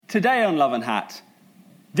Today on Love and Hat,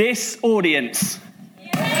 this audience.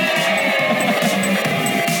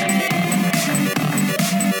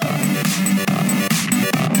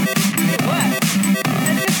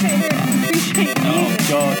 Oh,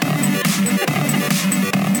 God.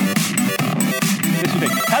 This will do.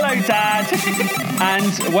 Hello, Dad.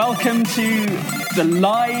 And welcome to the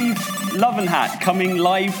live Love and Hat, coming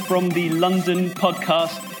live from the London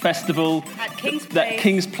Podcast Festival. At King's Place. At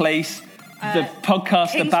King's Place. The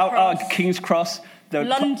podcast King's about Cross. King's Cross.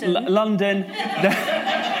 London. London.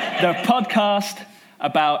 The podcast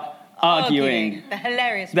about arguing. The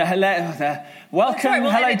hilarious. Welcome, Sorry, we'll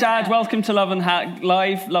hello, edit Dad. that. Welcome to Love and Hat,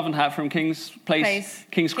 live Love and Hat from King's Place,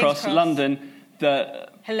 King's Cross, London. The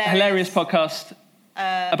hilarious podcast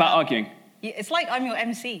about arguing. It's like I'm your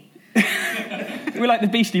MC. We're like the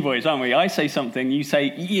Beastie Boys, aren't we? I say something, you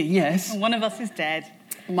say yes. And one of us is dead.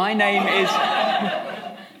 My name is...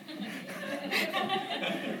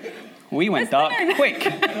 We went dark quick.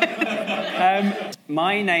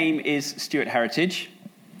 My name is Stuart Heritage.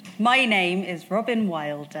 My name is Robin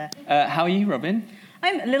Wilder. How are you, Robin?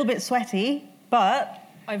 I'm a little bit sweaty, but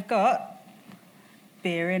I've got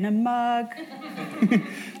beer in a mug.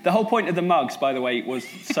 The whole point of the mugs, by the way, was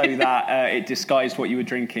so that it disguised what you were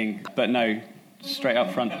drinking. But no, straight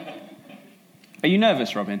up front. Are you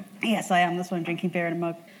nervous, Robin? Yes, I am. That's why I'm drinking beer in a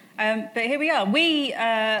mug. But here we are.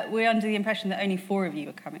 We're under the impression that only 4 of you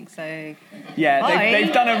are coming, so... Yeah,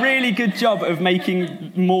 they've done a really good job of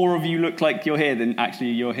making more of you look like you're here than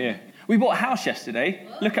actually you're here. We bought a house yesterday.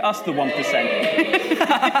 Look at us, the 1%.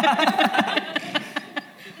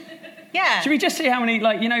 Yeah. Should we just see how many,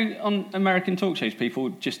 on American talk shows, people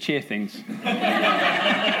just cheer things?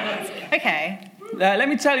 Okay. Let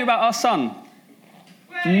me tell you about our son.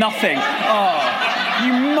 Nothing. Oh,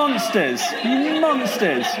 you monsters. You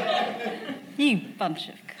monsters. You bunch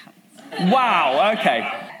of cunts. Wow, okay.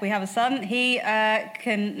 We have a son. He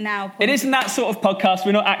can now... It isn't that sort of podcast.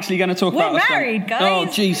 We're not actually going to talk about We're married, guys. Oh,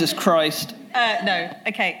 Jesus Christ. No.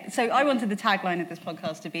 Okay, so I wanted the tagline of this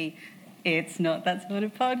podcast to be, it's not that sort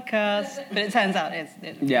of podcast. But it turns out it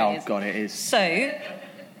Yeah, is. oh, God, it is. So,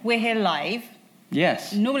 we're here live.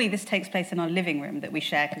 Yes. Normally this takes place in our living room that we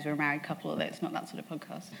share because we're a married couple, although it's not that sort of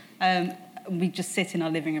podcast. We just sit in our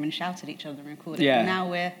living room and shout at each other and record it. Yeah. And now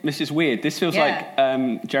we're... This is weird. This feels like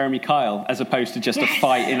Jeremy Kyle as opposed to just a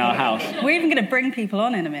fight in our house. We're even going to bring people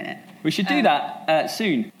on in a minute. We should do that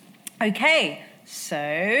soon. Okay,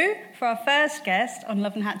 so for our first guest on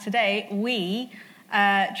Love and Hat today, we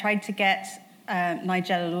tried to get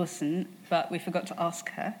Nigella Lawson, but we forgot to ask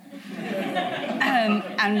her.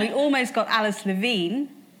 And we almost got Alice Levine,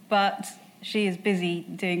 but she is busy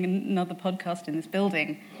doing another podcast in this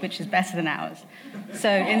building, which is better than ours. So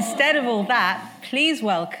instead of all that, please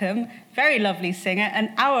welcome very lovely singer and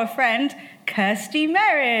our friend, Kirsty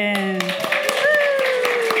Merrin.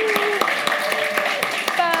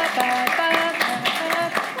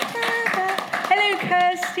 Hello,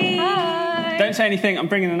 Kirsty. Hi. Don't say anything. I'm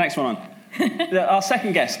bringing the next one on. Our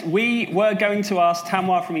second guest. We were going to ask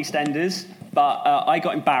Tamwa from EastEnders, but I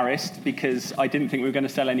got embarrassed because I didn't think we were going to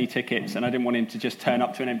sell any tickets and I didn't want him to just turn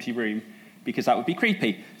up to an empty room because that would be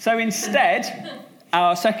creepy. So instead,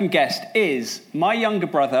 our second guest is my younger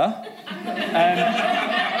brother,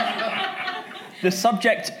 the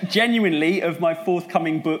subject, genuinely, of my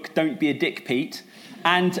forthcoming book, Don't Be a Dick, Pete,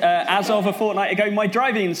 and as of a fortnight ago, my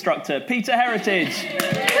driving instructor, Peter Heritage.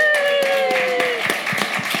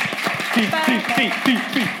 Pete.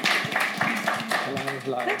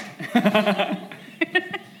 Hello.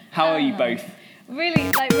 How are you both? Really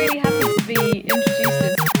happy to be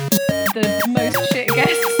introduced as the most shit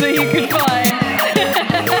guests that you could find.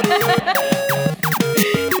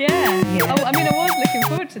 Yeah. Oh, I mean, I was looking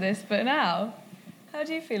forward to this, but now, how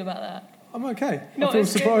do you feel about that? I'm okay. No, I feel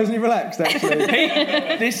it's good. surprisingly relaxed, actually.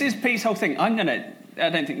 Pete, this is Pete's whole thing. I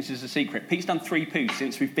don't think this is a secret. Pete's done 3 poos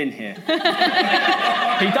since we've been here.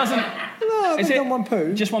 He doesn't... No, I've done 1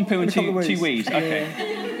 poo. Just 1 poo and 2 wees. Okay.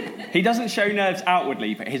 Yeah. He doesn't show nerves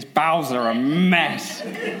outwardly, but his bowels are a mess.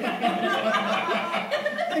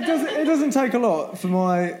 It doesn't take a lot for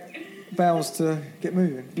my bowels to get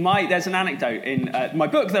moving. There's an anecdote in my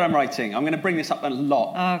book that I'm writing. I'm going to bring this up a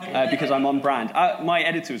lot because I'm on brand. My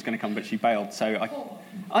editor was going to come, but she bailed, so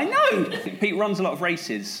I know! Pete runs a lot of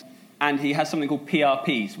races, and he has something called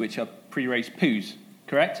PRPs, which are pre-race poos,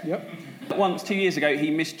 correct? Yep. Once, 2 years ago, he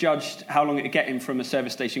misjudged how long it would get him from a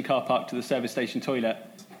service station car park to the service station toilet.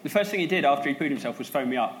 The first thing he did after he pooed himself was phone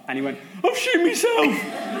me up, and he went, "I've shit myself!"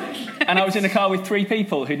 And I was in a car with 3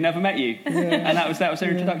 people who'd never met you, and that was their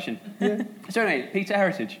introduction. Yeah. So anyway, Peter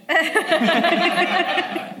Heritage.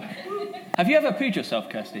 Have you ever pooed yourself,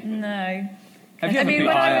 Kirsty? No. Have you I ever mean, pooed?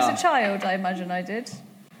 when I was yeah. a child, I imagine I did.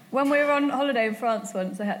 When we were on holiday in France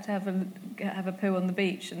once, I had to have a poo on the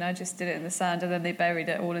beach, and I just did it in the sand, and then they buried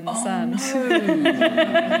it all in the sand.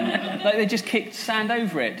 No. Like they just kicked sand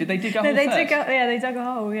over it. Did they dig a hole No, they first? they dug a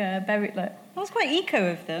hole, buried like. That was quite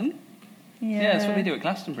eco of them. Yeah, that's what they do at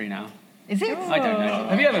Glastonbury now. Is it? I don't know.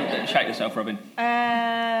 Have you ever shat yourself, Robin?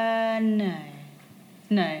 No.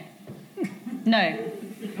 No. No.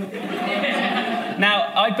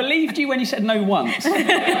 Now, I believed you when you said no once.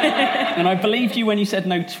 And I believed you when you said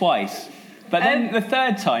no twice. But then the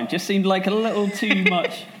third time just seemed like a little too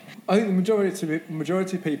much. I think the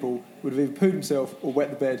majority of people would have either pooed themselves or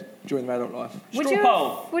wet the bed during their adult life. Would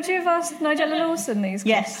Straw poll. you have asked Nigella Lawson these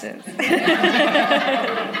Yes. questions?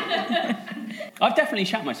 I've definitely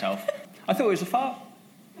shat myself. I thought it was a fart.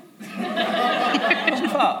 It was a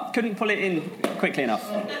fart. Couldn't pull it in quickly enough.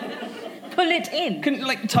 Pull it in. Couldn't,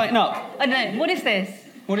 like, tighten up. I don't know. What is this?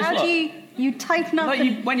 What is How what? do you tighten up Like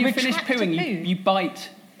and when you finish retract a pooing, poo? you bite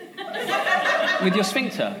with your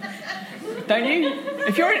sphincter. Don't you?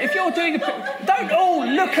 If you're doing a poo, don't all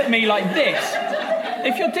look at me like this.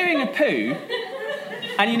 If you're doing a poo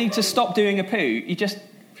and you need to stop doing a poo, You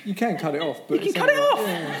can cut it off, but you can cut it off.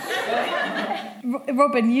 Yeah.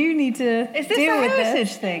 Robin, you need to Is this deal a with heritage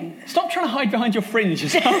this. thing? Stop trying to hide behind your fringe or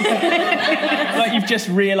something. Like you've just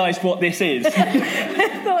realised what this is. I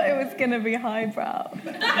thought it was going to be highbrow.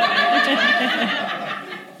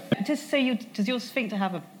 Just so does your sphincter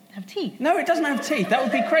have teeth? No, it doesn't have teeth. That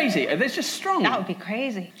would be crazy. There's just strong. That would be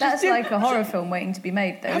crazy. That's like a horror film waiting to be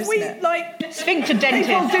made, though, Have isn't we, it? like... Sphincter People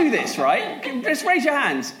dentist. do this, right? Just raise your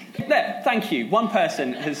hands. There, thank you. One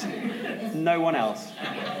person has... No one else.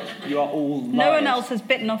 You are all liars. No one else has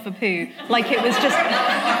bitten off a poo like it was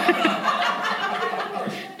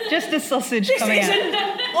just a sausage This coming isn't...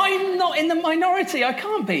 out. I'm not in the minority. I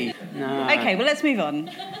can't be. No. Okay, well, let's move on.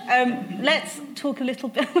 Let's talk a little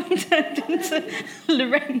bit... I turned into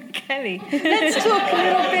Lorraine Kelly. Let's talk a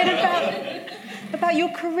little bit about your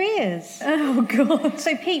careers. Oh, God.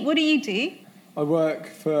 So, Pete, what do you do? I work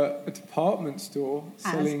for a department store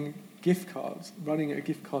selling gift cards, running a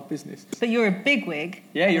gift card business. But you're a bigwig.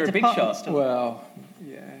 Yeah, at you're a big department shot. store. Well,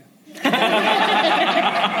 yeah.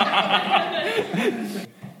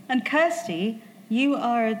 And Kirsty, you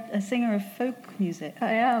are a singer of folk music.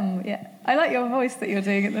 I am, yeah. I like your voice that you're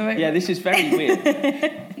doing at the moment. Yeah, this is very weird.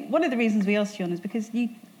 One of the reasons we asked you on is because you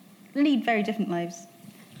lead very different lives.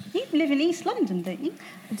 You live in East London, don't you?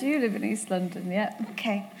 I do live in East London, yeah.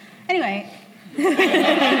 Okay. Anyway, What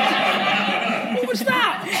was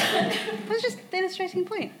that? I was just illustrating a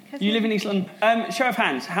point. You live in East London. Show of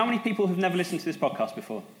hands. How many people have never listened to this podcast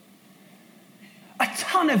before? A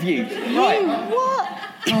ton of you. Right. What?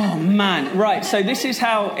 Oh, man. Right, so this is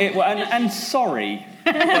how it works. And sorry.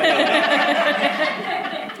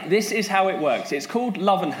 This is how it works. It's called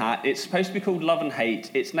Love and Hat. It's supposed to be called Love and Hate.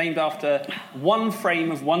 It's named after one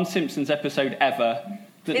frame of one Simpsons episode ever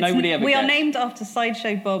that nobody ever We are gets. named after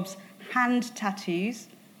Sideshow Bob's hand tattoos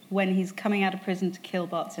when he's coming out of prison to kill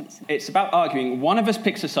Bart Simpson. It's about arguing. One of us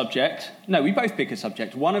picks a subject. No, we both pick a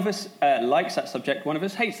subject. One of us likes that subject. One of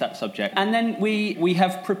us hates that subject. And then we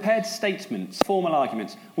have prepared statements, formal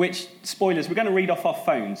arguments, which, spoilers, we're going to read off our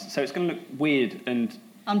phones, so it's going to look weird and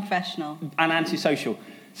Unprofessional. antisocial.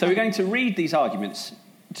 So we're going to read these arguments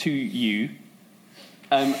to you,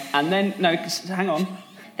 and then... No, hang on.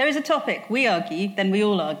 There is a topic. We argue, then we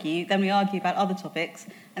all argue, then we argue about other topics,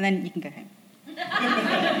 and then you can go home.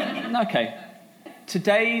 Okay.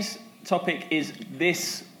 Today's topic is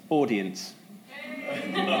this audience.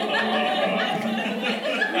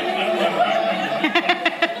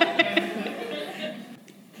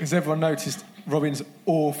 Has everyone noticed Robin's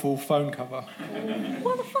awful phone cover?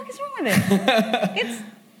 What the fuck is wrong with it? It's...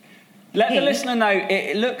 Let the Pink. listener know,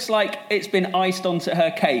 it looks like it's been iced onto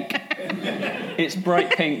her cake. It's bright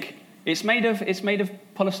pink. It's made of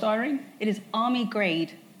polystyrene? It is army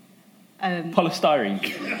grade. Polystyrene.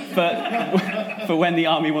 For when the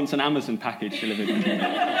army wants an Amazon package delivered.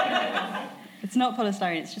 It's not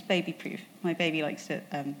polystyrene, it's just baby proof. My baby likes to... it's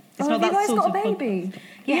Oh, not have you that guys sort got of a pod- baby?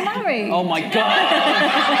 Yeah. You're married? Oh my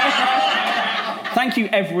God. Thank you,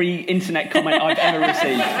 every internet comment I've ever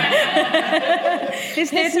received. Is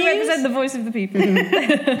Here this to news? represent the voice of the people.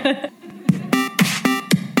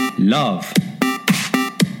 Love.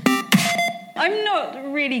 I'm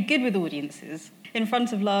not really good with audiences. In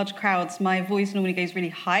front of large crowds, my voice normally goes really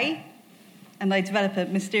high, and I develop a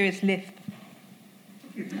mysterious lisp.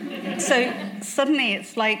 So suddenly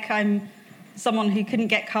it's like I'm someone who couldn't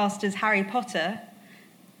get cast as Harry Potter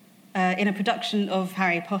in a production of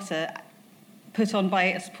Harry Potter put on by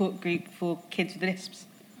a support group for kids with lisps.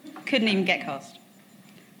 Couldn't even get cast.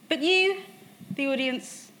 But you the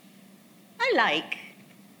audience, I like.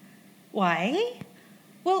 Why?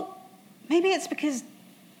 Well, maybe it's because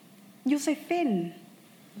you're so thin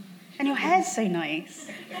and your hair's so nice.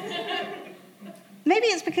 Maybe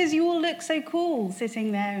it's because you all look so cool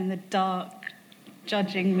sitting there in the dark,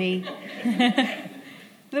 judging me.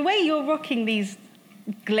 The way you're rocking these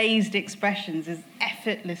glazed expressions is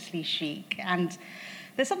effortlessly chic, and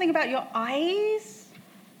there's something about your eyes.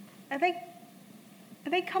 Are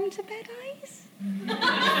they come to bed eyes?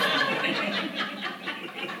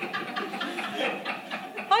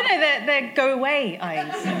 Oh no, they're go away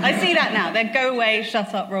eyes. I see that now. They're go away,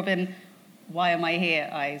 shut up, Robin. Why am I here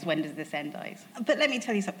eyes? When does this end eyes? But let me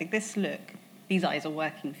tell you something. This look, these eyes are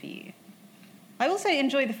working for you. I also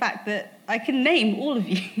enjoy the fact that I can name all of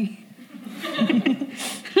you.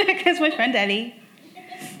 Look, there's my friend Ellie.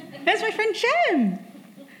 There's my friend Jem.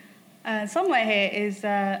 Somewhere here is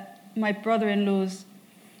my brother-in-law's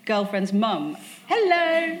girlfriend's mum.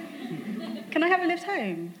 Hello. Can I have a lift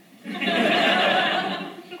home?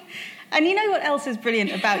 And you know what else is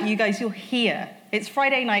brilliant about you guys? You're here. It's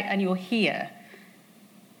Friday night and you're here.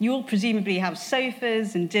 You'll presumably have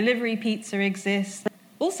sofas and delivery pizza exists.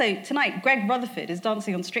 Also, tonight, Greg Rutherford is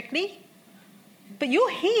dancing on Strictly. But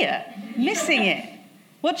you're here, missing it,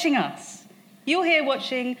 watching us. You're here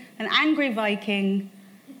watching an angry Viking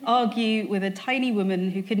argue with a tiny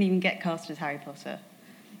woman who couldn't even get cast as Harry Potter.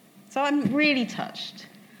 So I'm really touched.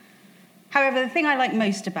 However, the thing I like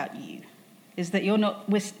most about you is that you're not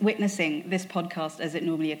witnessing this podcast as it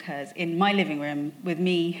normally occurs in my living room with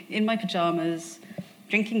me in my pyjamas,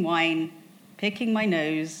 drinking wine, picking my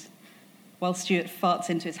nose, while Stuart farts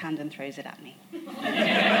into his hand and throws it at me.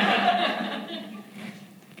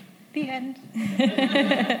 The end.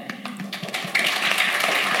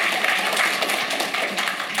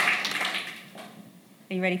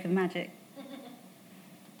 Are you ready for the magic?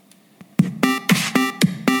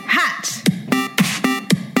 Hat!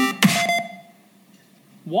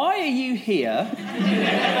 Why are you here?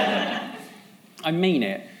 I mean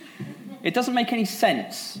it. It doesn't make any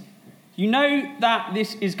sense. You know that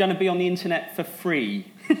this is going to be on the internet for free,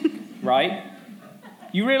 right?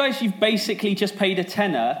 You realise you've basically just paid a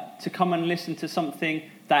tenner to come and listen to something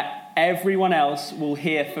that everyone else will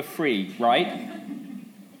hear for free, right?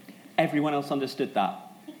 Everyone else understood that.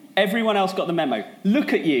 Everyone else got the memo.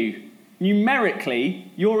 Look at you.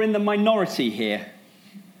 Numerically, you're in the minority here.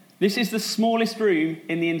 This is the smallest room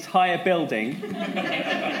in the entire building,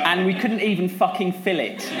 and we couldn't even fucking fill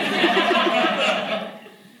it.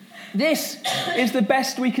 This is the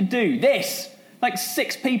best we could do. This. Like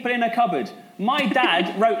 6 people in a cupboard. My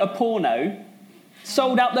dad wrote a porno,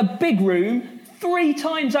 sold out the big room 3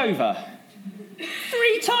 times over.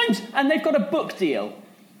 3 times! And they've got a book deal.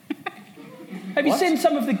 Have you seen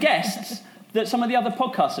some of the guests that some of the other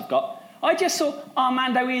podcasts have got? I just saw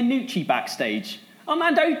Armando Iannucci backstage.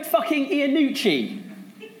 Armando fucking Iannucci.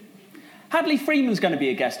 Hadley Freeman's going to be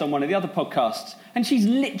a guest on one of the other podcasts, and she's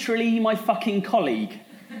literally my fucking colleague.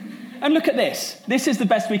 And look at this. This is the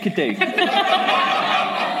best we could do.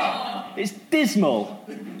 It's dismal.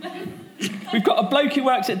 We've got a bloke who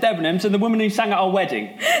works at Debenhams and the woman who sang at our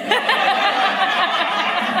wedding.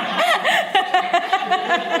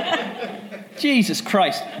 Jesus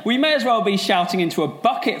Christ. We may as well be shouting into a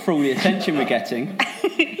bucket for all the attention we're getting.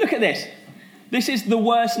 Look at this. This is the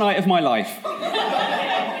worst night of my life.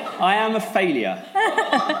 I am a failure.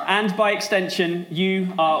 And by extension,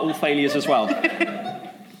 you are all failures as well.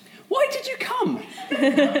 Why did you come?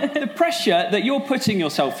 The pressure that you're putting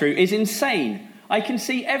yourself through is insane. I can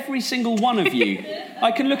see every single one of you.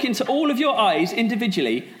 I can look into all of your eyes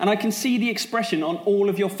individually, and I can see the expression on all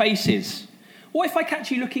of your faces. What if I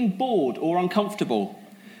catch you looking bored or uncomfortable?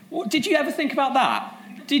 Did you ever think about that?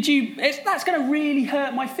 That's going to really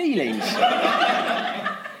hurt my feelings.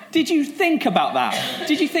 Did you think about that?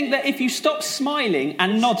 Did you think that if you stop smiling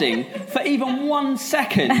and nodding for even 1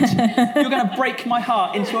 second, you're going to break my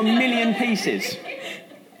heart into a million pieces?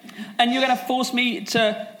 And you're going to force me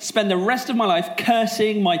to spend the rest of my life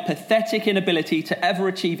cursing my pathetic inability to ever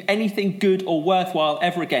achieve anything good or worthwhile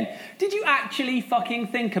ever again. Did you actually fucking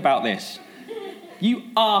think about this? You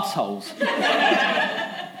arseholes.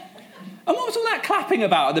 And what was all that clapping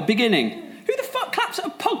about at the beginning? Who the fuck claps at a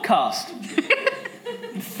podcast?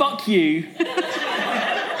 Fuck you.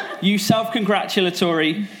 You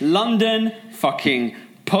self-congratulatory London fucking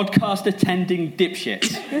podcast-attending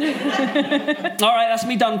dipshits. All right, that's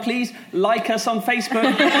me done. Please like us on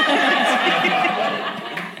Facebook.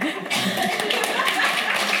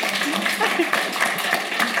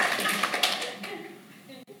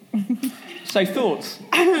 So, thoughts?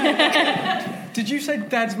 Did you say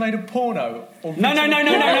Dad's made a porno? Or No. No.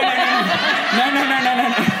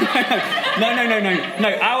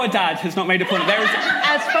 Our dad has not made a porno.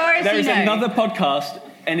 As far as There you is know. another podcast,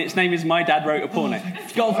 and its name is My Dad Wrote a Porno.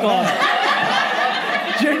 God.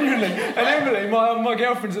 Genuinely. And Emily, my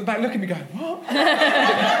girlfriend's at the back looking at me going, what?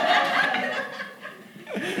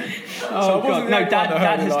 Oh, God. No, Dad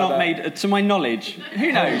has not made... To my knowledge.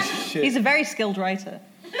 Who knows? Shit. He's a very skilled writer.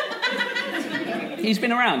 He's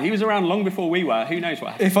been around. He was around long before we were. Who knows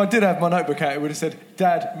what happened? If I did have my notebook out, it would have said,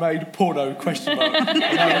 Dad made porno, question mark. And that would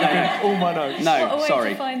have been all my notes. No, What a way sorry.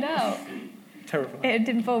 to find out. Terrifying. It'd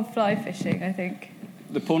involve fly fishing, I think.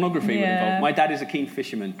 The pornography would Yeah. involve... My dad is a keen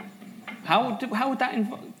fisherman. How would that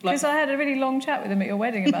involve... Because I had a really long chat with him at your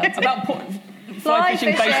wedding about it. About Fly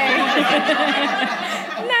fishing fishing. based...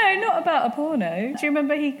 No, not about a porno. Do you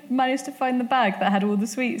remember he managed to find the bag that had all the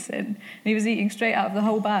sweets in? And he was eating straight out of the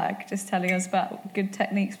whole bag, just telling us about good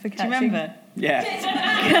techniques for Do you catching. remember? Yeah.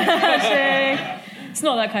 It's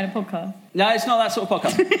not that kind of podcast. No, it's not that sort of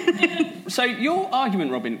podcast. So your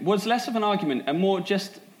argument, Robin, was less of an argument and more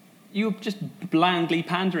just... You were just blandly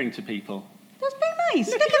pandering to people. That's very nice.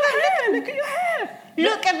 Look at your hair. Look at your hair.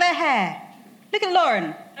 Look at the hair. Look at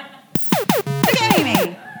Lauren. Look at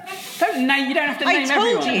Amy. You don't have to name I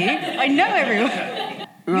told everyone. you. I know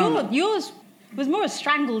everyone. Yours was more a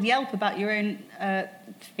strangled yelp about your own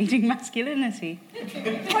fading masculinity.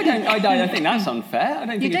 I don't think that's unfair. I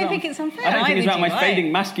don't You think don't it's think it's unfair? I don't think it's Either about do my I.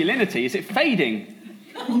 fading masculinity. Is it fading?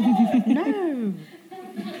 No.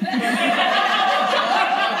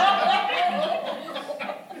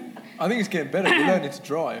 I think it's getting better. You're learning to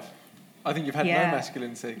drive. I think you've had Yeah. no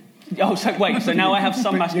masculinity. Oh, so wait. So now I have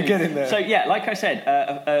some masculinity. You're getting there. So yeah, like I said,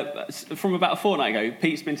 from about a fortnight ago,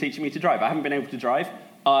 Pete's been teaching me to drive. I haven't been able to drive.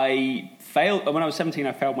 I failed when I was 17.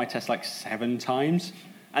 I failed my test like 7 times,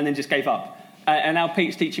 and then just gave up. And now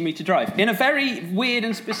Pete's teaching me to drive in a very weird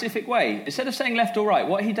and specific way. Instead of saying left or right,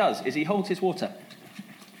 what he does is he holds his water,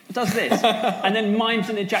 does this, and then mimes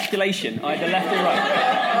an ejaculation, either left or right.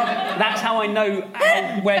 That's how I know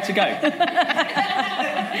where to go.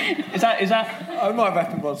 Is that? It might have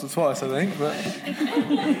happened once or twice, I think, but...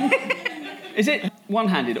 Is it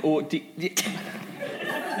one-handed or... It's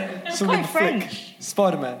quite French.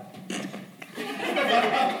 Spider-Man.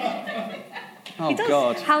 Oh,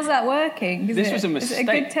 God. How's that working? This was a Is it a mistake.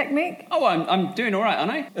 good technique? Oh, I'm doing all right,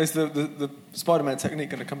 aren't I? Is the Spider-Man technique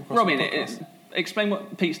going to come across? Robin, on the podcast? explain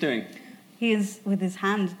what Pete's doing. He is with his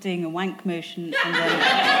hand doing a wank motion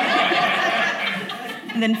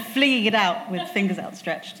and then flinging it out with fingers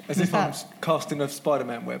outstretched. As if I'm casting a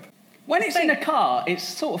Spider-Man web. When it's in a car, it's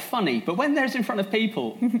sort of funny, but when there's in front of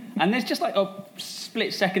people, and there's just like a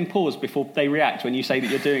split-second pause before they react when you say that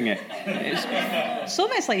you're doing it. It's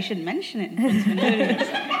almost like you shouldn't mention it.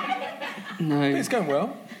 No. It's going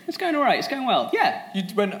well. It's going all right. It's going well. Yeah. You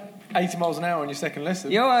went 80 miles an hour on your second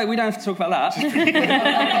lesson. Yeah, well, we don't have to talk about that.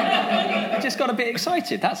 I just got a bit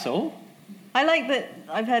excited, that's all. I like that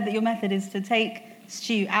I've heard that your method is to take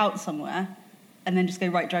Stu out somewhere and then just go,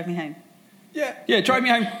 right, drive me home. Yeah. Yeah, drive me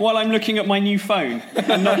home while I'm looking at my new phone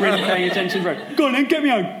and not really paying attention to the road. Go on then, get me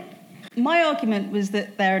home. My argument was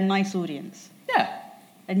that they're a nice audience. Yeah.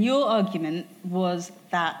 And your argument was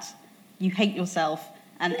that you hate yourself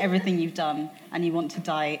and everything you've done and you want to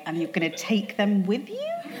die and you're going to take them with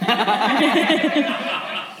you?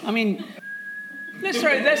 I mean, let's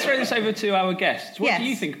throw this over to our guests. What do you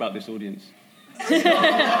Yes. think about this audience? They've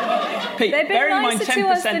Pete, been bearing in mind nicer to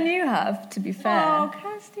us 10%... than you have, to be fair. Oh,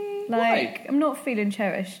 Kirsty. Like, I'm not feeling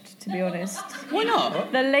cherished, to be honest. Why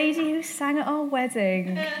not? The lady who sang at our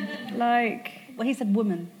wedding, like... Well, he said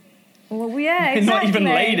woman. Well, yeah, Not exactly. even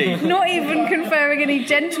lady. Not even conferring any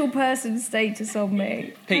gentle person status on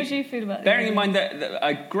me. Pete, How do you feel about bearing this? in mind that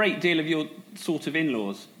a great deal of your sort of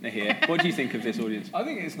in-laws are here, what do you think of this audience? I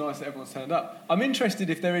think it's nice that everyone's turned up. I'm interested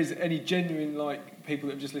if there is any genuine, people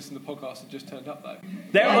that have just listened to the podcast and just turned up, though.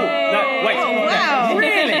 They're all... No, wait. Oh, wow.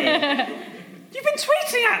 Really? You've been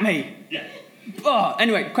tweeting at me? Yeah. Oh,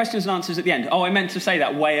 anyway, questions and answers at the end. Oh, I meant to say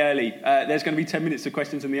that way early. There's going to be 10 minutes of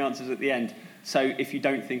questions and the answers at the end. So if you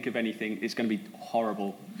don't think of anything, it's going to be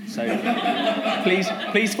horrible. So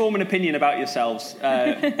please form an opinion about yourselves.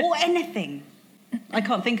 Or anything. I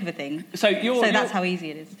can't think of a thing. So That's how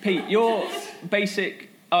easy it is. Pete, your basic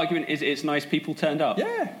argument is it's nice people turned up.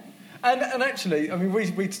 Yeah. And actually, I mean,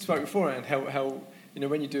 we spoke beforehand how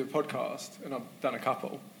when you do a podcast, and I've done a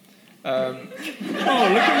couple. Oh, look at me!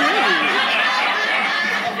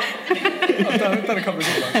 I've done a couple of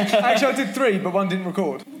good ones. Actually, I did 3, but one didn't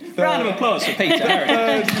record. Round of applause for Peter.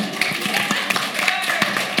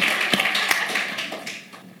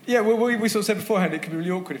 Yeah, well, we sort of said beforehand it can be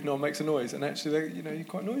really awkward if no one makes a noise, and actually, you're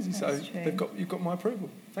quite noisy, so you've got my approval.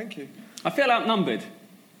 Thank you. I feel outnumbered.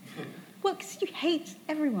 Well, because you hate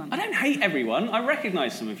everyone. I don't hate everyone. I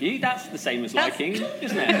recognise some of you. That's the same as liking,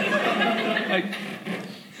 isn't it?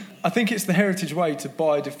 I think it's the heritage way to,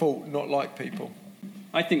 by default, not like people.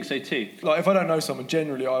 I think so too. Like, if I don't know someone,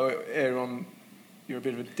 generally I err on, you're a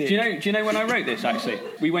bit of a dick. Do you know when I wrote this, actually?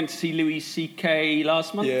 We went to see Louis C.K.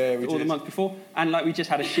 last month, yeah, we or did. the month before, and we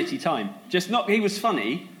just had a shitty time. He was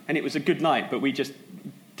funny, and it was a good night, but we just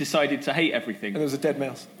decided to hate everything. And there was a dead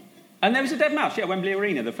mouse. And there was a dead mouse, yeah, Wembley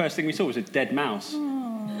Arena. The first thing we saw was a dead mouse.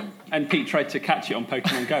 Aww. And Pete tried to catch it on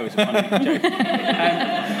Pokemon Go as a funny joke.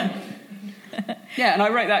 Yeah, and I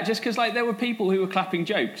wrote that just because there were people who were clapping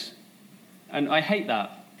jokes. And I hate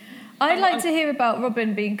that. I'd like to hear about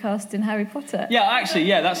Robin being cast in Harry Potter. Yeah, actually,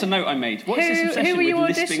 that's a note I made. What's this obsession who were you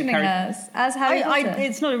with lisping auditioning as Harry Potter?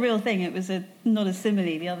 It's not a real thing. It was not a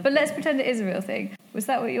simile. The other. But let's pretend it is a real thing. Was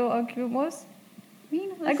that what your argument was?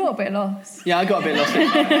 I got a bit lost. Yeah, I got a bit lost.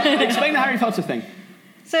 Explain the Harry Potter thing.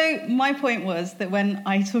 So my point was that when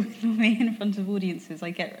I talk normally in front of audiences,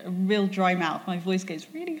 I get a real dry mouth. My voice goes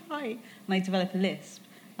really high, and I develop a lisp,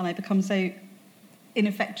 and I become so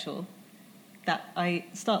ineffectual that I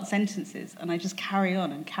start sentences and I just carry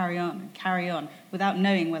on and carry on and carry on without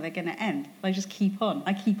knowing where they're going to end. I just keep on.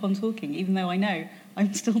 I keep on talking, even though I know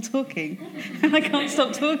I'm still talking, and I can't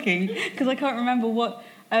stop talking because I can't remember what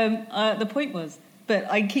the point was. But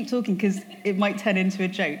I keep talking because it might turn into a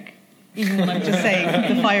joke, even when I'm just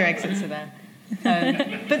saying the fire exits are there.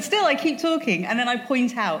 But still, I keep talking, and then I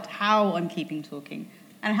point out how I'm keeping talking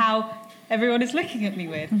and how everyone is looking at me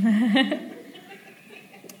weird.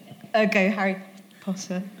 Go, Harry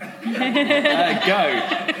Potter. Go.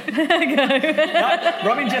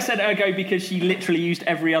 Robin just said ergo because she literally used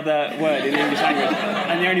every other word in the English language,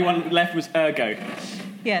 and the only one left was ergo.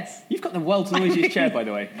 Yes. You've got the world's noisiest chair, by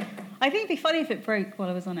the way. I think it'd be funny if it broke while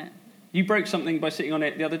I was on it. You broke something by sitting on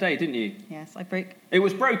it the other day, didn't you? Yes, I broke. It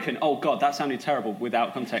was broken. Oh God, that sounded terrible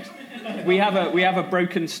without context. We have a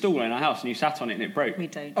broken stool in our house, and you sat on it and it broke. We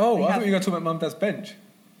don't. Oh, I thought you were going to talk about Mum and Dad's bench.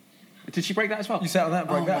 Did she break that as well? You sat on that and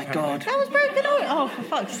broke that. Oh my God. That was broken. Oh, for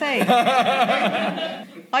fuck's sake!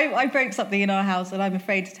 I broke something in our house, and I'm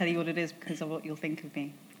afraid to tell you what it is because of what you'll think of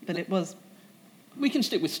me. But it was. We can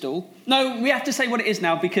stick with stool. No, we have to say what it is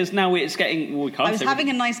now because now it's getting. Well, we can't. I was having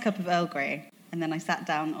a nice cup of Earl Grey, and then I sat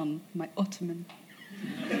down on my ottoman.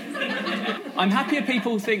 I'm happier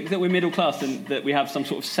people think that we're middle class than that we have some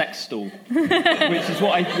sort of sex stall, which is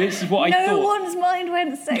what I thought. No one's mind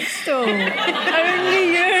went sex stall. Only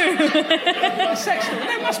you. A sex stall?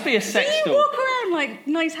 There must be a sex Do you stall. walk around like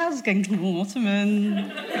nice houses going, ottoman?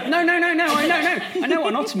 No. I know what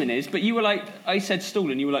an ottoman is, but you were like, I said stall,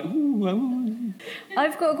 and you were like, ooh.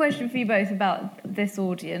 I've got a question for you both about this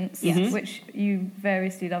audience, Yes. which you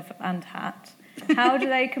variously love and hat. How do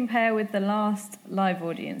they compare with the last live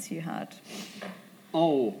audience you had?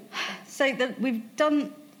 Oh. So we've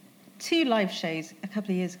done 2 live shows a couple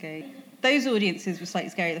of years ago. Those audiences were slightly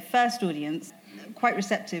scary. The first audience, quite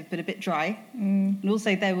receptive but a bit dry. And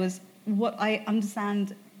also there was what I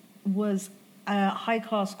understand was a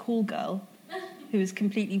high-class call girl who was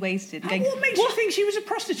completely wasted. Going, What makes you think she was a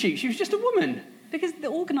prostitute? She was just a woman. Because the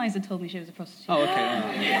organiser told me she was a prostitute. Oh,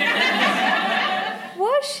 okay.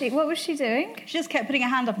 Was she? What was she doing? She just kept putting her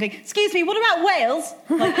hand up and going, excuse me, what about Wales?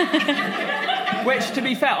 Which, to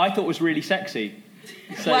be fair, I thought was really sexy.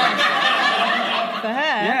 So, Well, for her,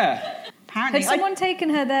 yeah. apparently... Had someone taken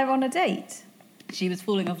her there on a date? She was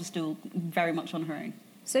falling off a stool very much on her own.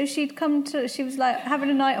 So she was like having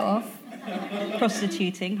a night off,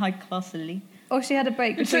 Prostituting, high-classily. or she had a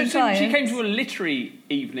break So between she clients? came to a literary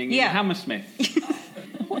evening in Hammersmith.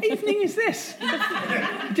 What evening is this?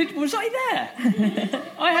 Was I there?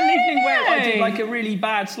 I had an evening where I did like a really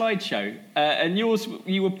bad slideshow, and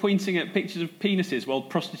you were pointing at pictures of penises while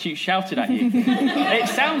prostitutes shouted at you. It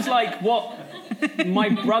sounds like what my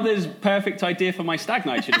brother's perfect idea for my stag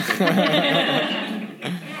night should have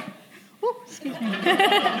been. Oh, excuse me.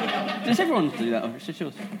 Does everyone do that, or is it just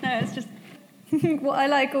yours? No, it's just... What I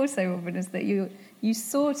like also, Robin, is that you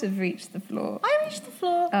sort of reached the floor. I reached the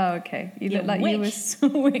floor. Oh, okay. You look like witch. you were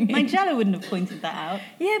swinging. Nigella wouldn't have pointed that out.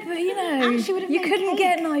 Yeah, but you she would have you made couldn't cake.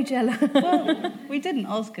 get Nigella. Well, we didn't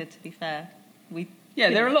ask her, to be fair.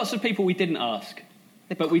 There are lots of people we didn't ask,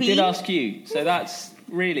 but we did ask you. So that's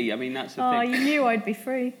really, that's the Oh, thing. you knew I'd be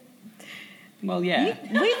free. Well, yeah.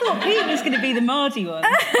 We thought Pete was going to be the Mardy one.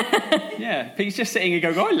 Yeah, Pete's just sitting and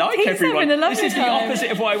going, I like Pete's everyone. having a lovely This is the time.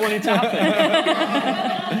 opposite of what I wanted to happen.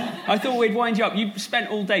 I thought we'd wind you up. You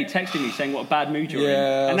spent all day texting me saying what a bad mood you're in.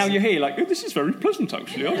 And now you're here like, oh, this is very pleasant,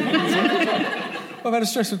 actually. I've had a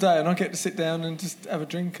stressful day and I get to sit down and just have a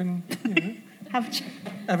drink and, Have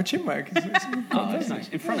a chinwag. That's nice.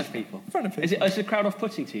 In front of people? In front of people. Is the crowd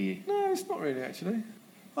off-putting to you? No, it's not really, actually.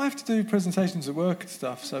 I have to do presentations at work and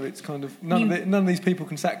stuff, so it's kind of... None of these people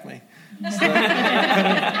can sack me. So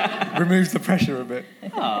that kind of removes the pressure a bit.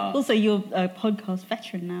 Also, you're a podcast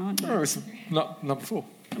veteran now, aren't you? Oh, it's number 4.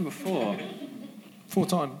 Number 4.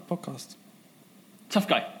 4-time podcast. Tough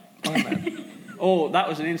guy. Iron Man. Oh, that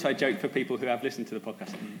was an inside joke for people who have listened to the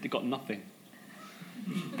podcast. They got nothing.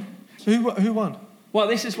 Who won? Well,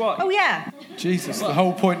 this is what... Oh, yeah. Jesus, the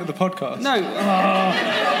whole point of the podcast. No.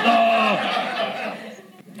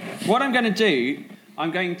 What I'm going to do,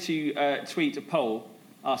 I'm going to tweet a poll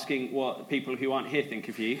asking what people who aren't here think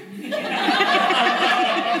of you.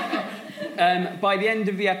 By the end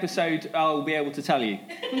of the episode, I'll be able to tell you.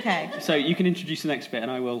 Okay. So you can introduce the next bit and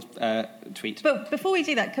I will tweet. But before we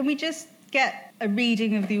do that, can we just get a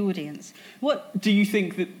reading of the audience? What do you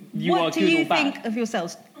think that you are What do good you or bad? think of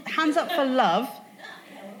yourselves? Hands up for love.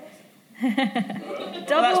 Double pretty hands,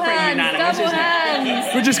 unanimous, double isn't it?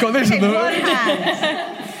 hands. We just got this in Okay, the... one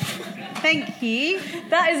hand. Thank you.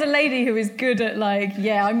 That is a lady who is good at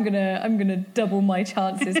I'm gonna double my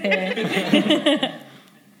chances here.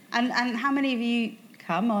 And how many of you,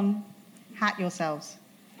 come on, hat yourselves?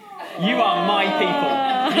 You are my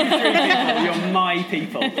people. You 3 people, you're my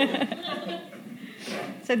people.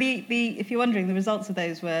 So if you're wondering, the results of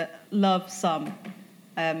those were love some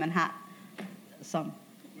and hat some.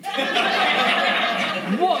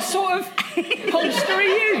 What sort of pollster are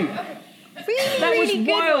you? That was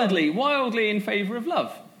wildly in favour of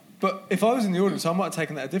love. But if I was in the audience, I might have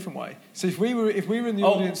taken that a different way. So if we were in the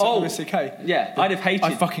audience at OSCK... Yeah, I'd have hated...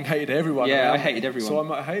 I fucking hated everyone. Yeah, I hated everyone. So I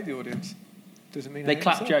might hate the audience. Doesn't mean They I hate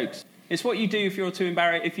clap myself. jokes. It's what you do if you're too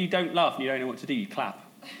embarrassed. If you don't laugh and you don't know what to do, you clap.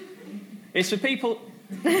 It's for people...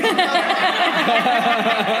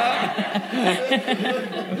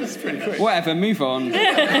 That's pretty quick. Whatever, move on.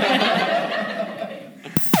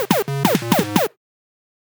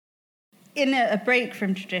 In a break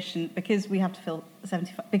from tradition, because we have to fill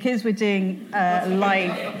 75, because we're doing a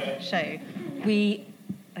live show, we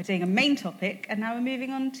are doing a main topic, and now we're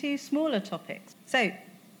moving on to smaller topics. So,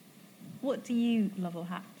 what do you love or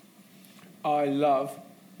hat? I love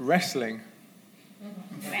wrestling.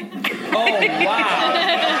 Oh,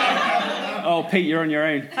 wow. Oh, Pete, you're on your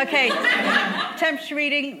own. Okay, temperature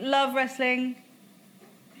reading, love wrestling.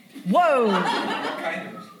 Whoa!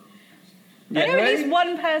 Yeah, I know at least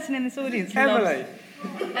one person in this audience who Emily. loves...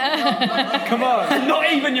 Come on.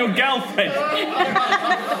 Not even your girlfriend.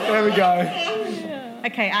 There we go.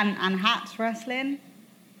 Okay, and hat wrestling.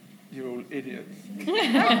 You're all idiots. Really Can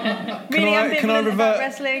I ambivalent revert about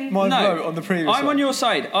wrestling. my No, vote on the previous I'm one? on your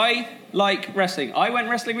side. I like wrestling. I went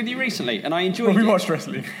wrestling with you recently, and I enjoyed Well, we it. watched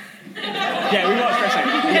wrestling. Yeah, we watched wrestling.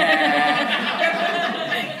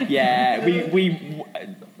 Yeah. Yeah, we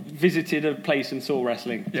visited a place and saw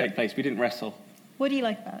wrestling take place. We didn't wrestle. What do you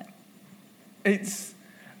like about it?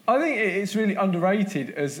 I think it's really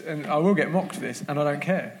underrated and I will get mocked for this, and I don't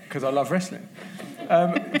care because I love wrestling.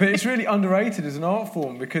 But it's really underrated as an art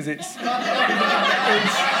form because it's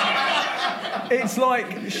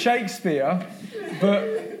like Shakespeare, but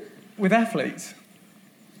with athletes.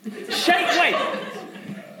 Wait.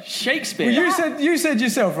 Shakespeare? Well, you said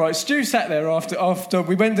yourself, right? Stu sat there after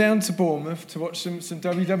we went down to Bournemouth to watch some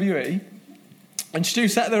WWE, and Stu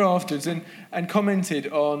sat there afterwards and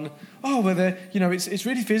commented on, it's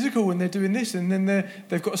really physical when they're doing this, and then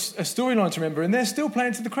they've got a storyline to remember, and they're still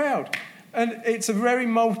playing to the crowd, and it's a very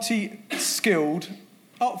multi-skilled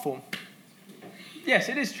art form. Yes,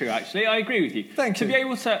 it is true. Actually, I agree with you. Thank you. To be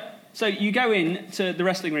able to, so you go in to the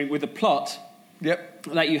wrestling ring with a plot. Yep.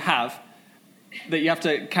 That you have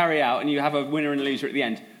to carry out, and you have a winner and a loser at the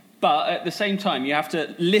end. But at the same time, you have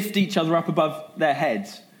to lift each other up above their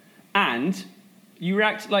heads, and you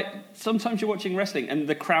react like sometimes you're watching wrestling, and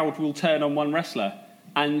the crowd will turn on one wrestler,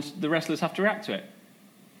 and the wrestlers have to react to it.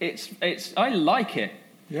 It's I like it.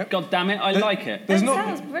 Yep. God damn it, I like it. That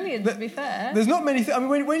sounds brilliant, to be fair. There's not many... I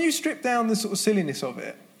mean, when you strip down the sort of silliness of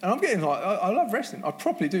it, and I'm getting I love wrestling. I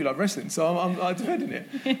properly do love wrestling, so I'm defending it.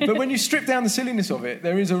 But when you strip down the silliness of it,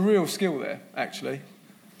 there is a real skill there, actually.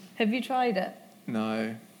 Have you tried it?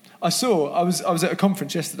 No. I was at a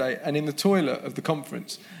conference yesterday, and in the toilet of the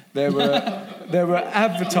conference, there were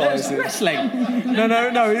advertisers. There's wrestling.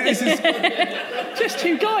 No. This is Just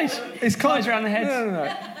two guys. It's Guys around the heads.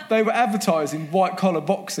 No. They were advertising white-collar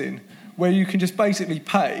boxing, where you can just basically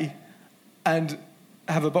pay and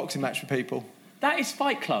have a boxing match for people. That is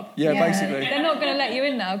Fight Club. Yeah, basically. They're not going to let you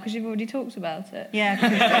in now because you've already talked about it. Yeah.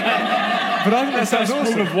 But I think that sounds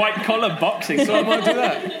First rule awesome. of white collar boxing. So I might do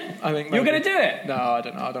that. I think You're maybe. going to do it? No, I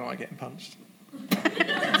don't know. I don't like getting punched.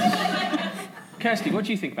 Kirsty, what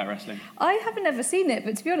do you think about wrestling? I haven't ever seen it,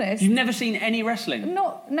 but to be honest, You've never seen any wrestling?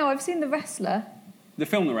 no, I've seen The Wrestler. The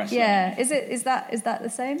film The Wrestler? Yeah, is that the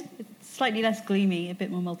same? Slightly less gloomy, a bit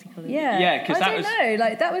more multicoloured. Yeah, Yeah, 'cause I that don't was- know.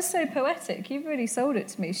 Like that was so poetic. You've really sold it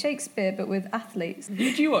to me. Shakespeare, but with athletes.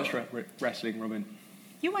 Did you watch wrestling, Robin?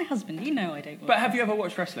 You're my husband. You know I don't. But have you ever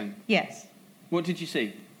watched wrestling? Yes. What did you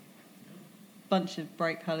see? Bunch of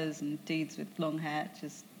bright colours and dudes with long hair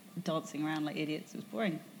just dancing around like idiots. It was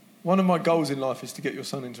boring. One of my goals in life is to get your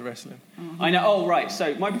son into wrestling. I know. Oh, right.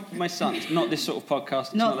 So my son's not this sort of podcast.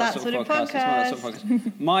 It's Not that sort of podcast. It's not that sort of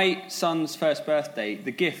podcast. My son's first birthday,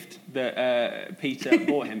 the gift that Peter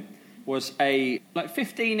bought him was a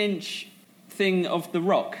 15-inch thing of The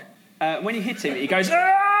Rock. When you hit him, he goes,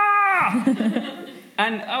 "Ah!"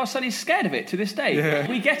 And our son is scared of it to this day. Yeah.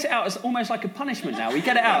 We get it out as almost like a punishment now. We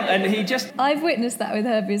get it out, and he just... I've witnessed that with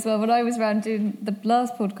Herbie as well. When I was around doing the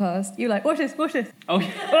last podcast, you were like, watch this. Oh, yeah.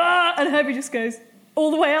 Ah! And Herbie just goes all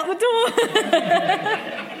the way out the door.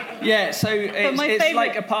 Yeah, so it's favourite-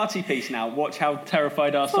 like a party piece now. Watch how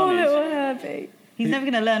terrified our Poor son is. little Herbie. He's never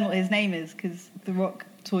going to learn what his name is because the Rock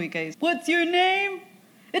toy goes, "What's your name?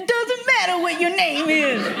 It doesn't matter what your name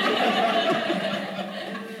is."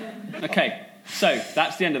 Okay, so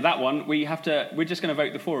that's the end of that one. We're just going to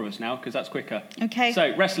vote the four of us now because that's quicker. Okay.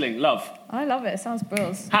 So wrestling, love. I love it. It sounds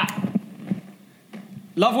brilliant. Ha!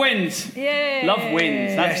 Love wins. Yay! Love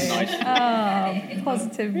wins. That's nice. Oh,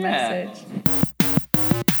 positive Yeah. message.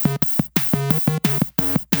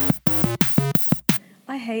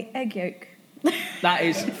 I hate egg yolk. That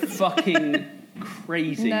is fucking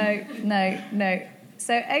crazy. No.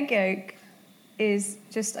 So egg yolk is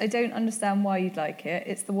just, I don't understand why you'd like it.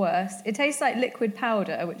 It's the worst. It tastes like liquid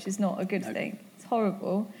powder, which is not a good thing. It's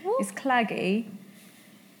horrible. It's claggy.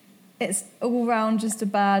 It's all round just a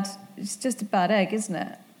bad egg, isn't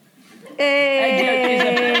it?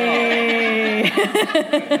 Egg yolk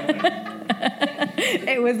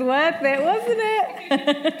It was worth it, wasn't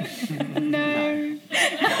it? No.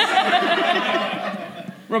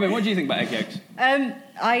 Robin, what do you think about egg yolks?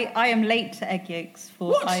 I am late to egg yolks for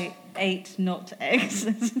What? I ate not eggs.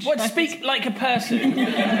 What, speak like a person?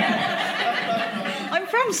 I'm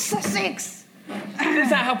from Sussex. Is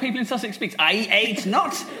that how people in Sussex speak? I ate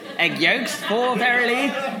not egg yolks for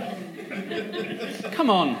verily. Come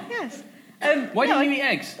on. Yes. Why no, didn't you eat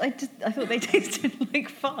eggs? I thought they tasted like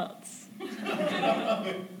farts.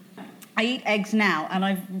 I eat eggs now, and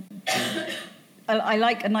I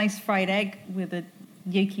like a nice fried egg with a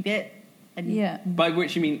yolky bit. And Yeah. By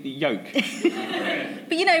which you mean yolk.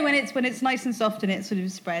 But you know when it's nice and soft and it sort of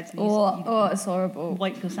spreads. And you It's horrible.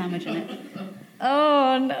 wipe your sandwich in it.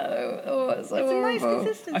 Oh no! Oh, it's so It's a nice horrible.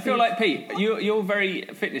 consistency. I feel like Pete, you're very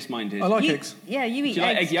fitness minded. I like you, eggs. Yeah, you eat Do you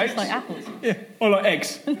like eggs egg just yolks? like apples. Yeah. I like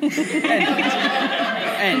eggs.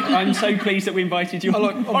 And I'm so pleased that we invited you. I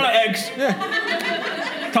like eggs. Yeah,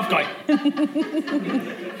 Tough guy.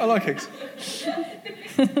 I like eggs.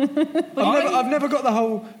 I've never got the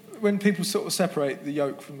whole when people sort of separate the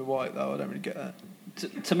yolk from the white though. I don't really get that.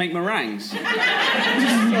 To make meringues.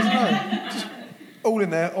 I don't know. Just all in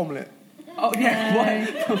there, omelette. Oh yeah. What?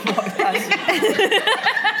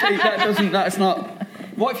 That's not.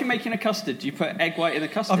 What if you're making a custard? Do you put egg white in the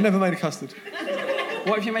custard? I've never made a custard.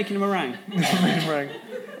 What if you're making a meringue? Never made a meringue.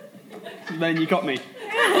 Then you got me. You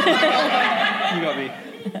got me.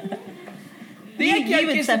 The egg you yolk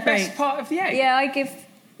would is the best separate. part of the egg. Yeah, I give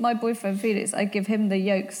my boyfriend Felix. I give him the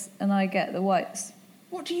yolks, and I get the whites.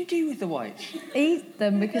 What do you do with the whites? Eat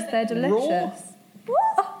them because they're delicious.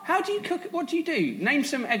 What? How do you cook it? What do you do? Name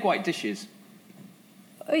some egg white dishes.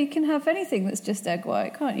 Oh, you can have anything that's just egg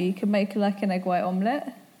white, can't you? You can make like an egg white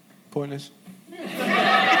omelette. Pointless. But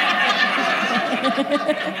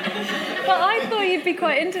I thought you'd be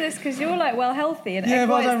quite into this because you're like well healthy, and Yeah, egg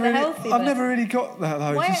but white's I don't the really. healthy I've bit. never really got that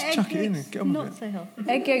though. Why Just are chuck egg it in and yolks get on with not it. so healthy?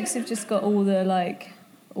 Egg yolks have just got all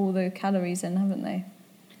the calories in, haven't they?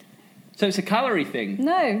 So it's a calorie thing.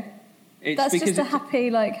 No, It's that's because just a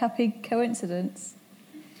happy coincidence.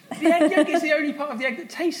 the egg yolk is the only part of the egg that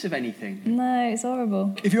tastes of anything. No, it's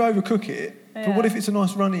horrible. If you overcook it, but Yeah. what if it's a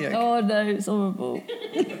nice runny egg? Oh no, it's horrible.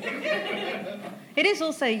 It is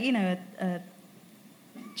also, you know, a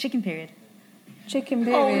chicken period. Chicken Oh,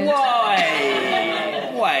 period.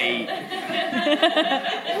 why? Wait.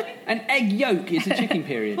 An egg yolk is a chicken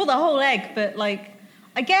period. Well, the whole egg, but like,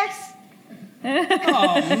 I guess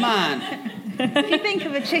Oh, man. if you think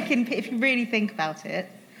of a chicken, if you really think about it,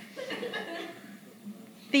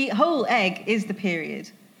 the whole egg is the period,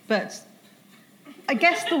 but I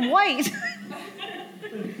guess the white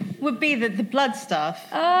would be the blood stuff.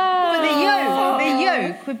 Oh. But the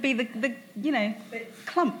yolk would be the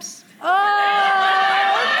clumps.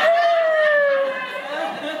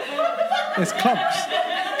 There's clumps.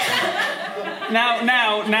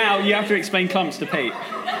 Now, you have to explain clumps to Pete.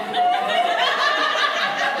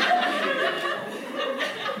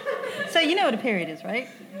 So you know what a period is, right?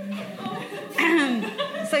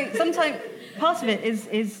 So sometimes part of it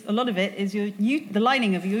is a lot of it is the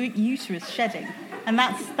lining of your uterus shedding, and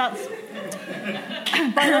that's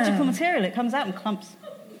biological material. It comes out in clumps.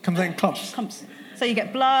 Comes out in clumps. Clumps. So you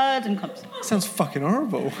get blood and clumps. Sounds fucking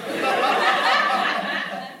horrible.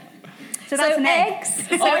 So that's an egg. eggs.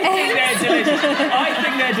 I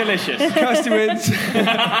think they're delicious. Kirsty wins.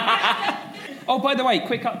 Oh, by the way,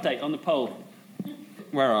 quick update on the poll.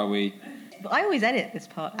 Where are we? I always edit this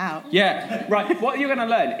part out. Yeah, right. What you're going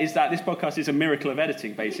to learn is that this podcast is a miracle of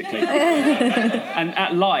editing, basically. And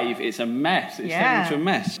at live, it's a mess. It's turned into a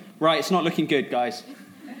mess. Right, it's not looking good, guys.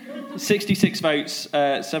 66 votes,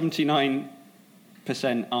 79%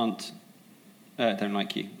 don't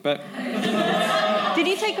like you. But Did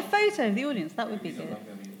you take a photo of the audience? That would be good.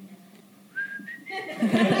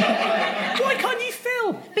 why can't you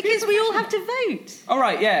film? Because we all have to vote. All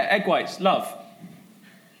right, yeah, egg whites, love.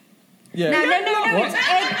 Yeah. No, it's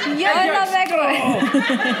egg yolk. I love egg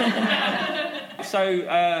whites. So,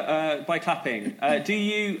 by clapping, do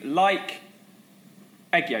you like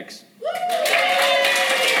egg yolks?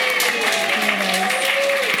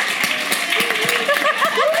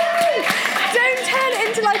 Don't turn it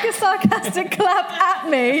into like a sarcastic clap at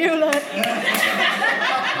me. You're like...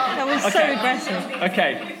 That was so aggressive.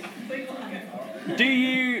 Okay. Do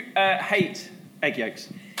you hate egg yolks?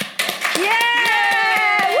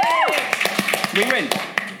 Yeah! Woo! We win.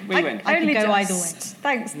 We win. I could go either way.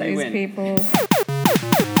 Thanks, We those win. people.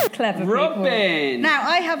 Clever people. Robin! Now,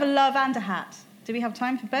 I have a love and a hat. Do we have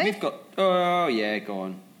time for both? We've got... Oh, yeah, go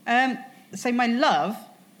on. So my love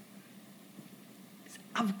is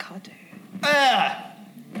avocado. Ah!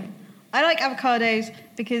 I like avocados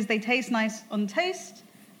because they taste nice on toast.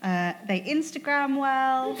 They Instagram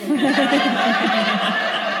well.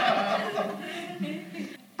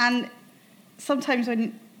 And sometimes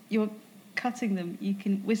when you're cutting them, you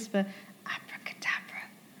can whisper, abracadabra,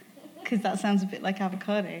 because that sounds a bit like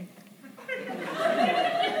avocado.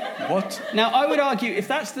 What? Now, I would argue if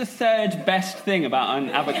that's the third best thing about an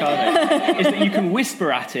avocado, is that you can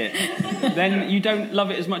whisper at it, then you don't love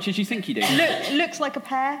it as much as you think you do. Looks like a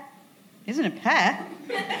pear. Isn't a pear.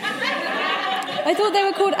 I thought they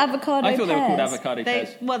were called avocado I thought they were called pears. avocado pears.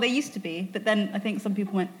 Well, they used to be, but then I think some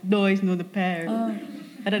people went, no, it's not a pear. Oh.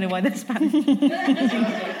 I don't know why they're Spanish.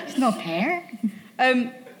 It's not a pear.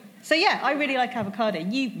 So yeah, I really like avocado.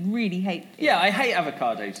 You really hate it. Yeah, I hate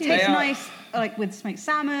avocados. It tastes nice, like with smoked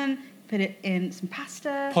salmon. Put it in some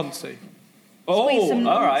pasta. Ponzi. Squeeze some-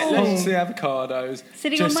 all right. Oh. let's- Ponzi avocados.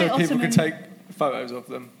 Sitting just on my so people can ottoman. take photos of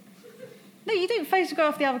them. No, you don't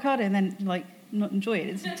photograph the avocado and then not enjoy it.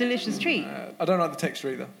 It's a delicious treat. I don't like the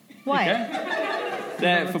texture either. Why? Okay.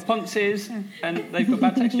 They're for ponces, and they've got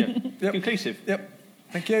bad texture. Yep. Conclusive. Yep.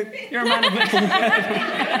 Thank you. You're a man of little words.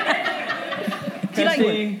 Do you like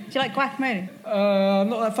Kirsty? Do you like guacamole? I'm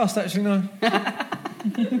not that fussed, actually, no.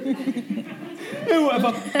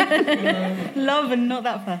 Whatever. Love and not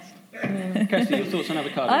that fast. Kirsty, your thoughts on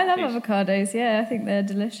avocado? I love please. avocados, yeah, I think they're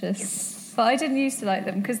delicious. But I didn't used to like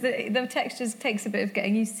them because the texture takes a bit of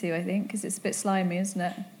getting used to, I think, because it's a bit slimy, isn't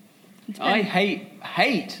it? I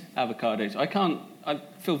hate avocados. I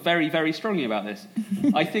feel very, very strongly about this.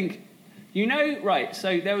 I think, right,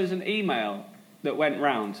 so there was an email that went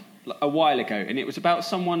round a while ago, and it was about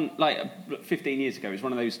someone, 15 years ago. It was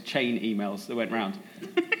one of those chain emails that went round.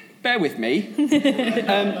 Bear with me.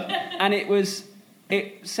 And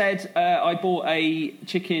it said, I bought a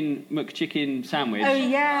McChicken sandwich. Oh,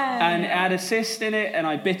 yeah. And it had a cyst in it, and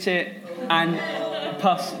I bit it, and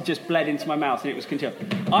pus just bled into my mouth, and it was continual.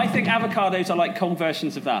 I think avocados are like cold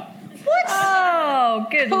versions of that. What? Oh,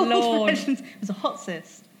 good Cold lord. versions. It was a hot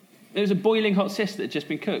cyst. It was a boiling hot cyst that had just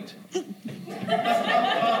been cooked.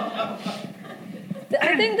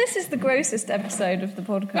 I think this is the grossest episode of the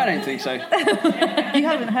podcast. I don't think so. You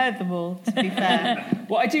haven't heard them all, to be fair.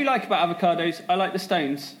 What I do like about avocados, I like the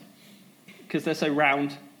stones, because they're so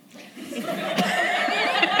round. They're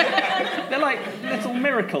like little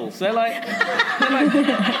miracles. They're like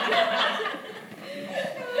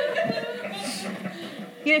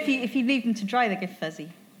You know, if you leave them to dry, they get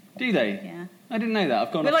fuzzy. Do they? Yeah. I didn't know that.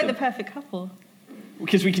 I've gone We're off like the perfect couple.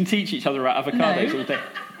 because we can teach each other about avocados No. all day.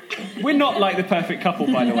 We're not like the perfect couple,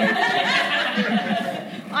 by the way.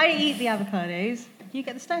 I eat the avocados, You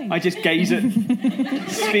get the stone. I just gaze at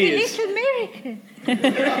spheres. Little miracle.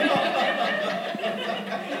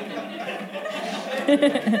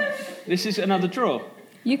 This is another draw.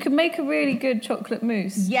 You can make a really good chocolate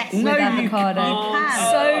mousse. Yes. With No, you avocado.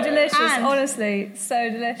 can't. So delicious, And honestly, so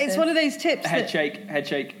delicious. It's one of those tips Head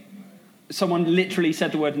shake. Someone literally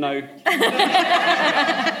said the word no.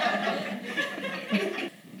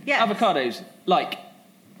 Yeah. Avocados, like,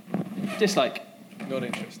 dislike. Not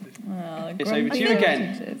interested. Oh, It's over to you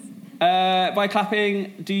again. By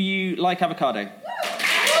clapping, do you like avocado? Yeah.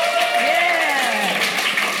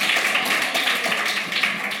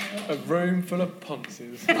 A room full of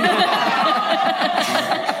ponces. They've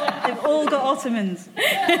all got Ottomans.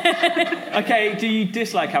 Okay, do you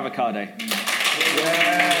dislike avocado?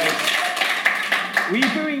 Yes. Were you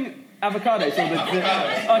doing avocados?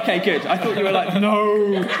 Okay, good. I thought you were like,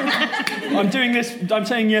 no. I'm doing this, I'm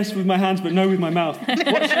saying yes with my hands, but no with my mouth.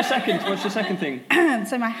 What's your second thing?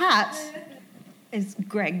 So my hat is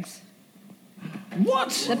Greg's.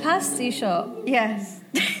 What? The pasty shop. Yes.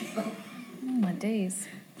 Oh, my days.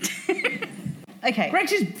 Okay.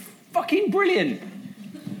 Greg's is fucking brilliant.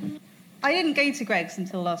 I didn't go to Greg's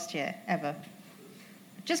until last year, ever.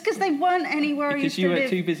 Just because they weren't anywhere I Because used you to were live.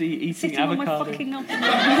 too busy eating Sitting avocado. on my fucking ottoman.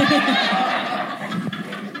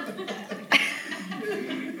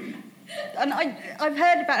 And I've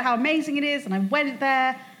heard about how amazing it is, and I went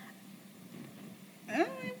there.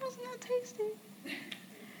 It wasn't that tasty.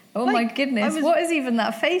 Oh, Like, my goodness. What is even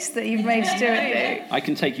that face that you've made Stuart I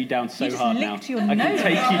can take you down so You just hard now. licked your I can nose.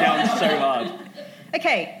 take you down so hard.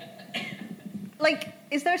 Okay. Like,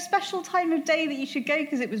 is there a special time of day that you should go?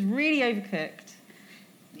 Because it was really overcooked.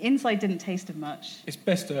 The inside didn't taste of much. It's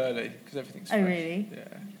best early because everything's fresh. Oh, really?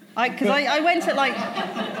 Yeah. Because I went at like...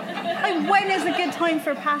 when is a good time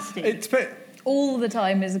for a pasty? It's All the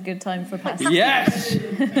time is a good time for pasty. Yes!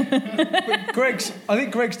 I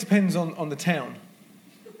think Greg's depends on the town.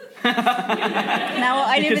 Now,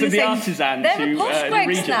 I live Because in of the the same... artisans They're who the posh the Gregs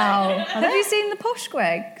region. now. Have you seen the posh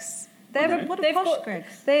Gregs? What are posh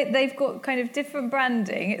Gregs? They've got kind of different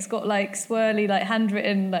branding. It's got like swirly, like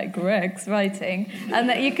handwritten, like Greg's writing, and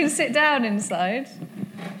that you can sit down inside.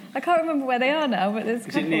 I can't remember where they are now, but there's.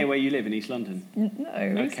 Is it near where you live in East London?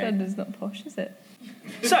 No, East London's not posh, is it?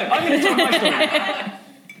 So, I'm going to tell my story.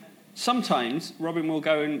 Sometimes Robin will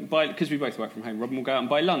go and buy, because we both work from home, Robin will go out and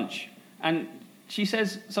buy lunch. And she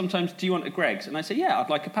says sometimes, do you want a Greg's? And I say, yeah, I'd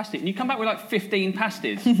like a pasty. And you come back with like 15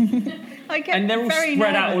 pasties. I get And they're all very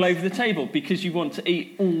spread out nervous. all over the table because you want to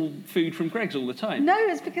eat all food from Greg's all the time. No,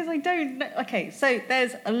 it's because I don't know. Okay, so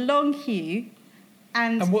there's a long queue,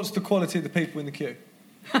 and... And what's the quality of the people in the queue?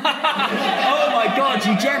 Oh my God,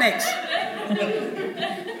 eugenics!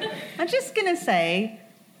 I'm just going to say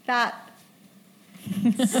that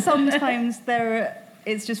sometimes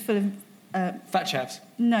it's just full of... Fat chaps.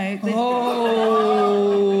 No,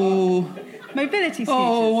 Oh, mobility scooters.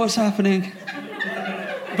 oh, what's happening?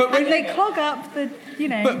 But when And they clog up the,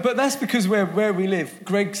 But that's because where we live,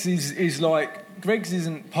 Greg's is like Greg's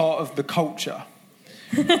isn't part of the culture.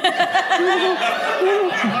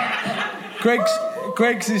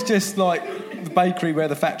 Greg's is just like the bakery where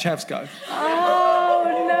the fat chavs go.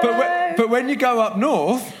 Oh no! But when you go up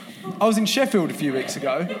north, I was in Sheffield a few weeks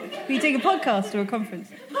ago. Were you doing a podcast or a conference?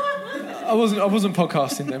 I wasn't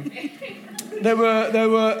podcasting them. There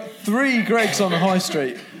were 3 Greg's on the high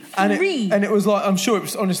street. And it was like, I'm sure it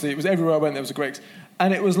was, honestly, it was everywhere I went there was a Greg's.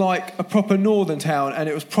 And it was like a proper northern town, and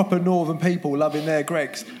it was proper northern people loving their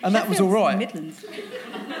Greg's. And that was all right. Midlands.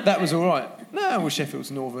 That was all right. No, well, Sheffield's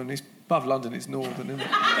northern. It's above London, it's northern, isn't it?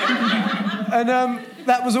 And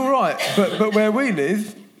that was all right. But where we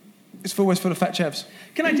live, it's always full of fat chavs.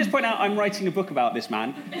 Can I just point out I'm writing a book about this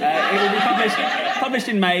man. It will be published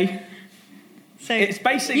in May. So It's you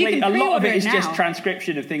basically, can a lot of pre-order it is now. just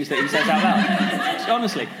transcription of things that he says out loud.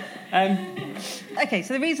 Honestly. Okay,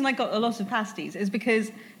 so the reason I got a lot of pasties is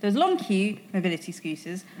because there's a long queue, mobility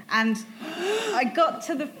scooters, and I got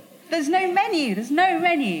to there's no menu. No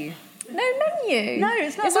menu. No,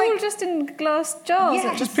 it's not It's like- all just in glass jars. Yeah.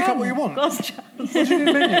 at the Just pick up what you front. want. Glass jars. What do you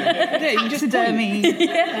need menu? Yeah, you just Taxidermy.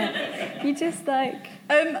 You just like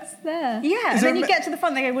It's there. Yeah, Is and there then you a get to the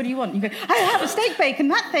front, they go, what do you want? You go, I have a steak bacon,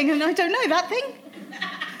 that thing, and I don't know that thing.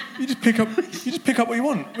 You just pick up what you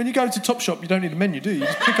want. When you go to Topshop, you don't need a menu, do you? You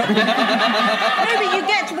just pick up what you want. No, but you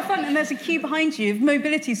get to the front and there's a queue behind you of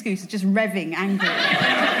mobility scooters just revving angrily.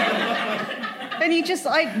 And you just,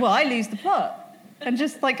 I lose the plot. And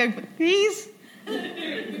just like go, please?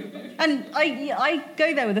 And And I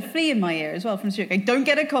go there with a flea in my ear as well from Stuart going, don't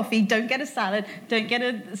get a coffee, don't get a salad, don't get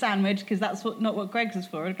a sandwich, because that's not what Greg's is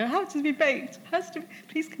for. I go, how to be baked?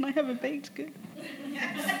 Please, can I have a baked good?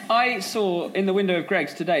 I saw in the window of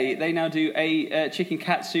Greg's today, they now do a chicken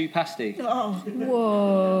katsu pasty. Oh.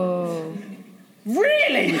 Whoa.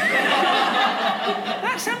 Really?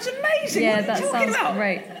 That sounds amazing. Yeah, what are that you talking sounds about?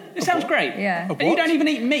 great. It sounds great. Yeah. And you don't even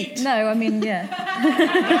eat meat. No, I mean, yeah.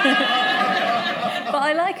 But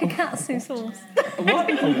I like a katsu sauce. What?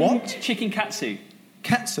 A what? Chicken katsu.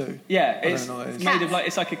 Katsu? Yeah, I it's don't know what it is. made of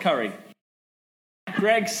it's like a curry.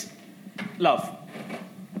 Greg's love.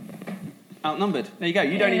 Outnumbered. There you go.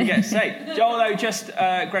 You don't even get a say. Joel, though, just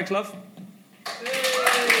Greg's love.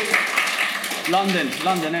 London,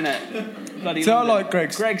 innit? Bloody So London. I like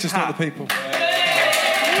Greg's, just hat. not the people.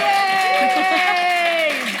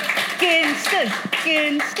 Yay! Ginsters.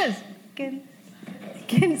 Ginsters.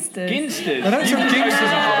 Ginsters. I don't think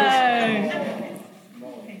Ginsters.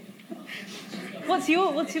 What's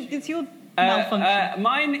your malfunction?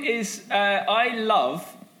 Mine is I love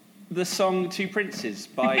the song Two Princes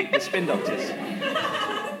by the Spin Doctors.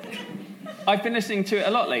 I've been listening to it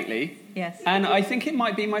a lot lately. Yes. And I think it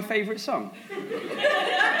might be my favourite song.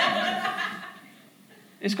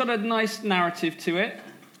 It's got a nice narrative to it.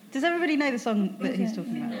 Does everybody know the song that he's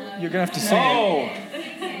talking about? You're going to have to sing it. Oh,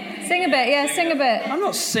 Sing a bit, yeah, sing a bit. I'm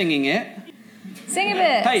not singing it. Sing a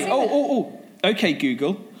bit. Hey, sing oh. Okay,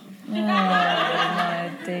 Google. Oh,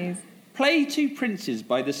 my days. Play Two Princes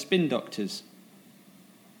by the Spin Doctors.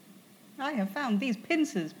 I have found these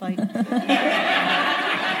pincers by...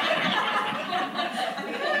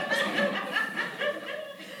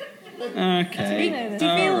 Okay. Do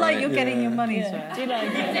you feel like Alright. you're getting your money's worth? Do you like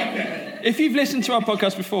it? If you've listened to our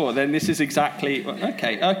podcast before, then this is exactly...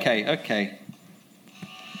 Okay.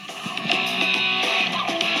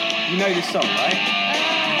 You know this song, right?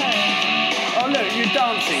 Oh, look, you're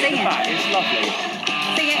dancing Sing at the it. back. It's lovely.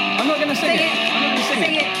 Sing it. I'm not going to sing it. I'm not going to sing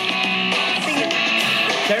Sing it. it. Sing it.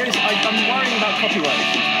 I'm worrying about copyright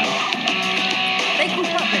issues now. They can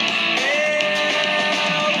cut this.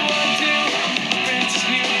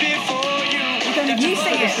 You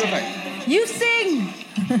sing it. You sing.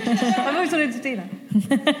 I've always wanted to do that.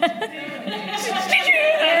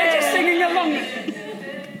 Just singing along.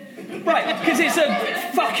 Right, because it's a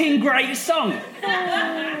fucking great song.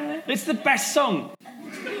 It's the best song.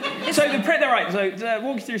 So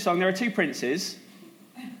walk you through the song. There are two princes,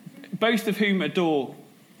 both of whom adore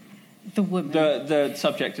The woman. the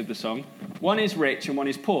subject of the song. One is rich and one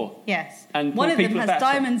is poor. Yes. And one poor of them people are has better.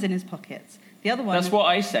 diamonds in his pockets. The other one That's what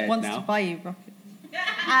I said wants now. to buy you rockets.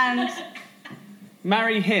 And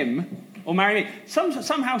Marry him or marry me.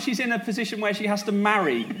 Somehow she's in a position where she has to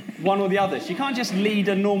marry one or the other. She can't just lead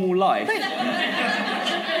a normal life.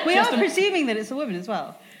 we are presuming that it's a woman as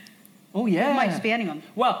well. Oh, yeah. It might just be anyone.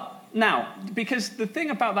 Well, now, because the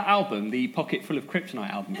thing about the album, the Pocket Full of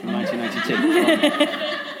Kryptonite album from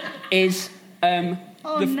 1992, is the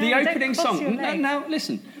opening don't cross your song... leg. No,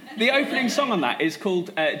 listen. The opening song on that is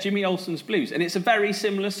called Jimmy Olsen's Blues, and it's a very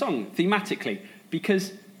similar song, thematically,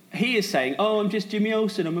 because he is saying, oh, I'm just Jimmy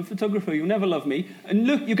Olsen, I'm a photographer, you'll never love me, and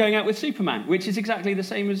look, you're going out with Superman, which is exactly the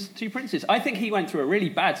same as Two Princes. I think he went through a really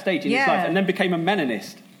bad stage in his life and then became a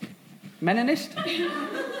Menonist. Menonist?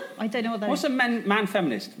 I don't know what that What's is. a man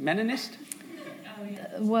feminist? Menonist?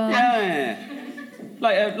 Well, Yeah.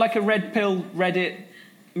 Like a red pill Reddit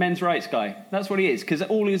men's rights guy. That's what he is, because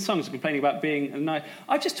all his songs are complaining about being a nice...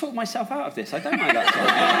 I just talked myself out of this. I don't know that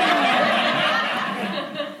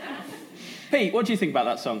song. Pete, what do you think about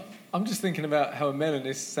that song? I'm just thinking about how a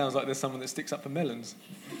melanist sounds like there's someone that sticks up for melons.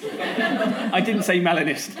 I didn't say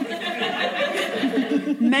melanist.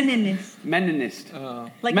 Meninist.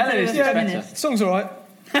 Like Melanist is better. feminist. The song's all right.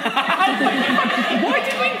 Why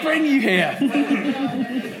did we bring you here?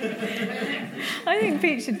 I think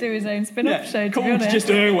Pete should do his own spin-off show, to be Called honest. just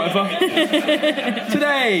whatever.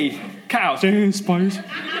 Today, cows, suppose.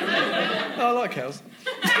 I like cows.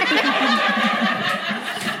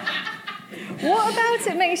 What about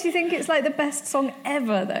it makes you think it's like the best song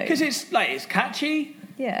ever, though? Because it's catchy.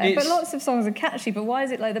 Yeah, but lots of songs are catchy, but why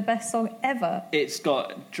is it like the best song ever? It's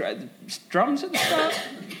got drums at the start.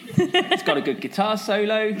 It's got a good guitar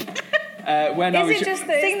solo. When I was Is it just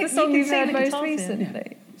that it's the song you've heard most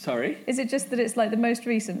recently? Sorry? Is it just that it's like the most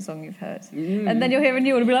recent song you've heard? And then you'll hear a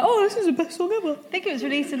new one and be like, oh, this is the best song ever. I think it was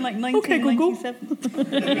released in like 1997.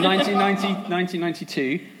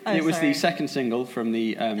 1992. It was the second single from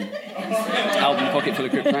the album Pocket Full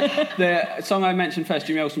of Kryptonite. The song I mentioned first,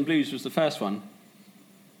 Jimmy Olsen Blues, was the first one.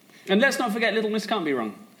 And let's not forget Little Miss Can't Be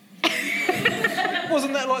Wrong.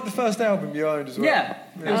 Wasn't that like the first album you owned as well? Yeah.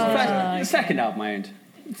 It was the second album I owned.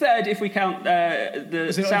 Third, if we count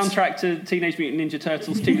the soundtrack to Teenage Mutant Ninja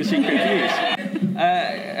Turtles 2: The Secret Views.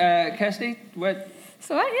 Kirsty, where? It's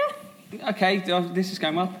all right, yeah. Okay, this is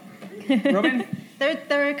going well. Robin? There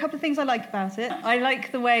are a couple of things I like about it. I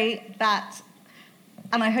like the way that,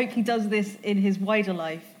 and I hope he does this in his wider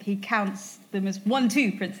life, he counts them as 1,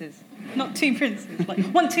 2 princes. Not 2 princes, like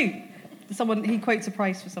 1, 2. He quotes a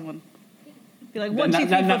price for someone. Be like 1, 2, 3,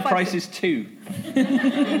 4, 5. That price is 2.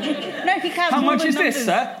 No, he counts. How much is numbers. this,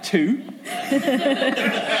 sir? 2.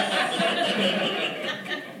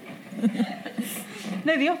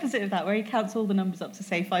 No, the opposite of that, where he counts all the numbers up to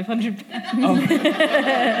say £500. Oh.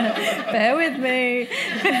 Bear with me.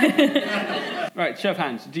 Right, show of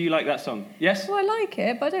hands. Do you like that song? Yes? Well, I like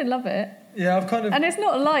it, but I don't love it. Yeah, I've kind of... And it's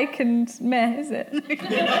not like and meh, is it?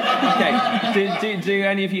 Okay. Do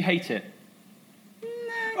any of you hate it? No.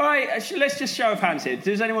 All right, let's just show of hands here.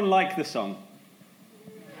 Does anyone like the song?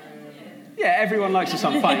 Yeah, everyone likes the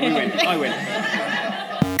song. Fine, we win. I win.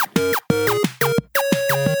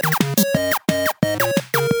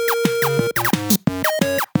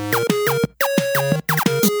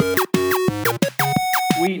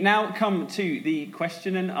 We now come to the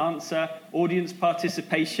question and answer audience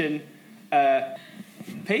participation.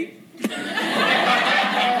 Pete?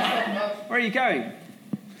 Where are you going?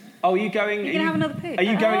 Oh, are you going? You can have another poo. Are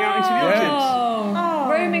you going out into the audience?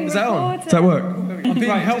 Oh, Roaming Is that reporter. on? Does that work? I'm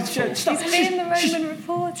being helpful. Stop. He's being the Roman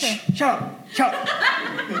reporter. Shut up. Shut up.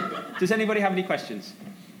 Does anybody have any questions?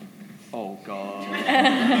 Oh, God.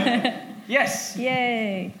 Yes.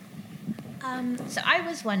 Yay. So I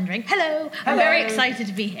was wondering, hello, I'm very excited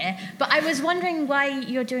to be here, but I was wondering why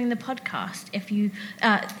you're doing the podcast if you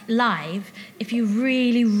live, if you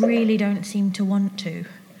really, really don't seem to want to.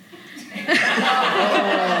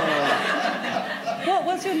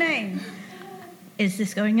 What's your name? Is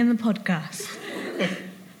this going in the podcast?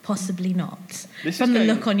 Possibly not. This From is the going-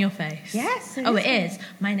 look on your face. Yes. Oh, it is.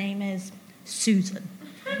 My name is Susan.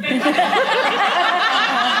 Fake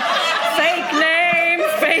name.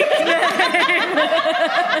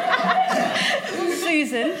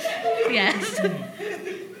 Susan, Yes.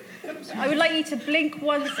 I would like you to blink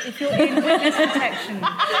once if you're in witness protection.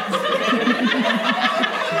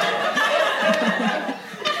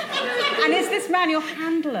 And is this man your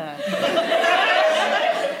handler?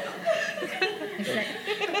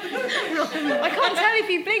 I can't tell if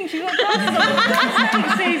you blinked. You've got glasses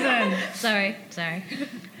on. Susan. Sorry.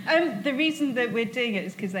 The reason that we're doing it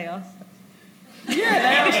is because they asked us. Yeah,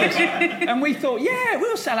 they asked us. And we thought, yeah,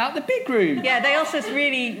 we'll sell out the big room. Yeah, they asked us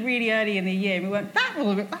really, really early in the year. And we went,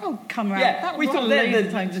 that'll come around. Yeah, That'll we thought loads of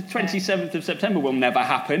the times. 27th of September will never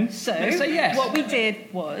happen. So, let's say yes. what we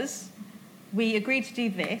did was we agreed to do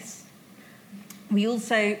this. We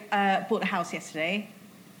also bought a house yesterday.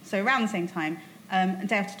 So around the same time, a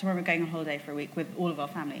day after tomorrow, we're going on holiday for a week with all of our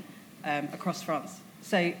family across France.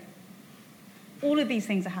 So all of these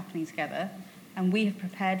things are happening together, and we have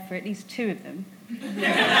prepared for at least 2 of them.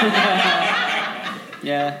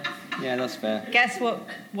 Yeah, that's fair. Guess what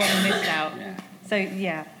one missed out? Yeah. So,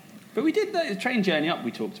 yeah. But we did the train journey up,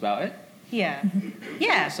 we talked about it. Yeah.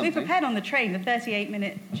 Yeah, we Something. prepared on the train, the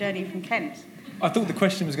 38-minute journey from Kent. I thought the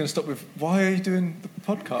question was going to stop with, why are you doing the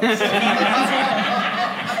podcast?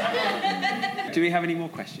 Do we have any more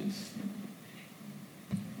questions?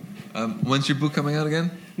 When's your book coming out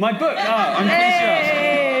again? My book, I'm pleased to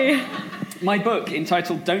ask. My book,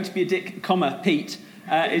 entitled Don't Be a Dick, Pete,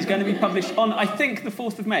 is going to be published on, I think, the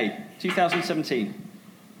 4th of May, 2017.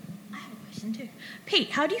 I have a question too. Pete,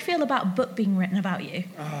 how do you feel about a book being written about you?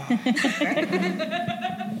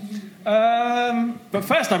 But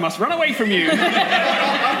first I must run away from you.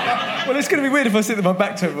 Well, it's going to be weird if I sit with my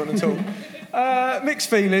back to everyone at all. Mixed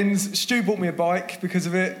feelings. Stu bought me a bike because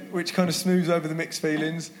of it, which kind of smooths over the mixed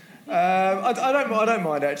feelings. I don't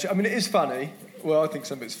mind, actually. I mean, it is funny. Well, I think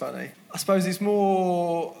some of it's funny. I suppose it's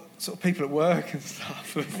more sort of people at work and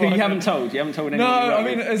stuff. Who you haven't told? You haven't told anyone? No, you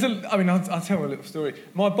work with? I'll tell you a little story.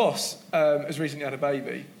 My boss has recently had a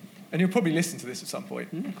baby, and he'll probably listen to this at some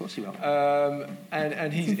point. Of course he will.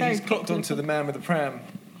 And he's clocked onto the Man with the Pram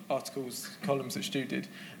columns that Stu did,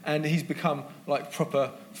 and he's become like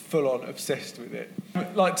proper full-on obsessed with it,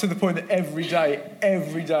 like to the point that every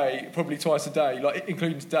day, probably twice a day, like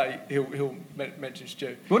including today, he'll mention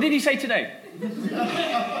Stu. What did he say today?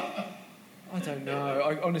 I don't know.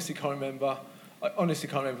 I honestly can't remember.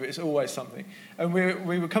 It's always something. And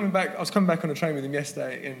we were coming back. I was coming back on a train with him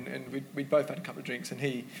yesterday, and we both had a couple of drinks. And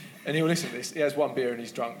he'll listen to this. He has one beer and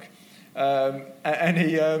he's drunk. And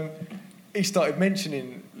he started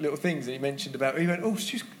mentioning little things. And he went, oh,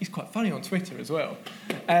 he's quite funny on Twitter as well.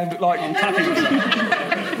 And like,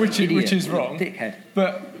 which is wrong. Dickhead.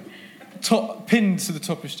 But pinned to the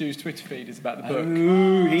top of Stu's Twitter feed is about the book.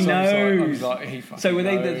 Ooh, he knows. I was like, he fucking So were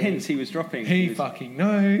they knows. the hints he was dropping? He fucking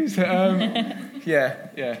knows.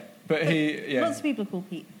 Yeah. But Lots of people call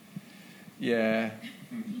Pete. Yeah.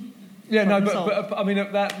 Yeah, no, Problem but I mean,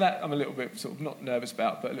 that I'm a little bit sort of not nervous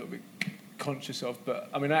about, but a little bit conscious of. But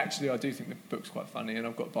I mean, actually, I do think the book's quite funny, and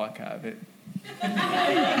I've got a bike out of it.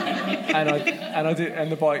 and I did,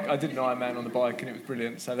 and the bike, I did an Ironman on the bike, and it was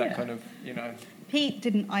brilliant. So that kind of, Pete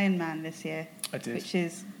did an Ironman this year. I did. Which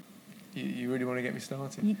is... You really want to get me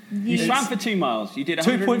started? You swam for 2 miles. You did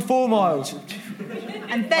 2.4 miles.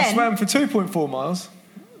 And then... I swam for 2.4 miles.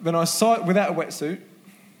 Then I cycled without a wetsuit.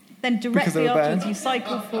 Then directly afterwards, you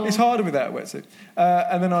cycled for... It's harder without a wetsuit.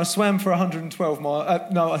 And then I swam for 112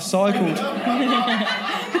 miles. No, I cycled.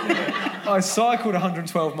 I cycled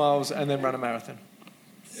 112 miles and then ran a marathon.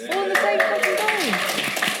 All on the same fucking day.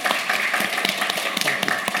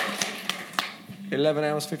 11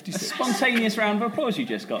 hours A 56. spontaneous round of applause you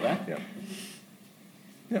just got there.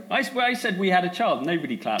 Yep. I said we had a child.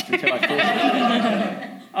 Nobody clapped until I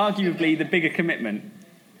thought. Arguably the bigger commitment.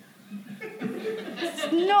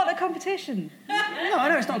 It's not a competition. No, I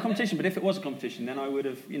know it's not a competition, but if it was a competition, then I would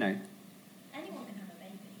have, Anyone can have a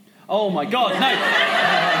baby. Oh my God, no!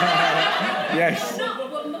 Yes.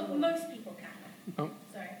 Most people can. Oh.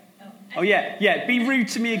 Sorry. Oh yeah, be rude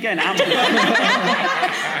to me again, Amber.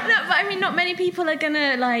 No, but I mean, not many people are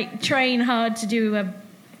gonna train hard to do a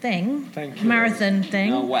thing, Thank you. marathon thing.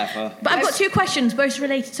 No, whatever. But I've got 2 questions, both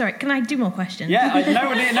related. Sorry, can I do more questions? Yeah,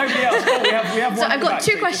 nobody else. Oh, we have So one. I've got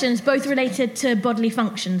 2 questions, both related to bodily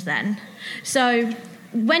functions. Then, so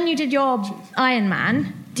when you did your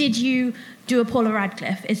Ironman, did you do a Paula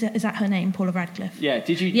Radcliffe? Is that her name, Paula Radcliffe? Yeah.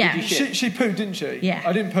 Did you? Yeah. Did you shit? She pooed, didn't she? Yeah.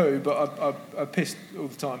 I didn't poo, but I pissed all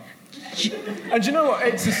the time. And do you know what?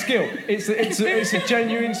 It's a skill. It's a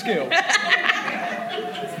genuine skill.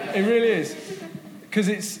 It really is. Because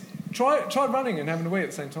it's... Try running and having a wee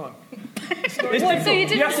at the same time. It's so you difficult.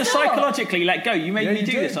 didn't You have to stop? psychologically let go. You made Yeah, me you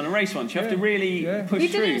do do. this on a race once. You have to Yeah. really Yeah. push You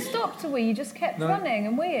through. didn't stop to wee, you just kept No. running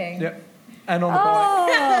and weeing. Yep. And on the bike.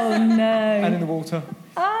 Oh, no. And in the water.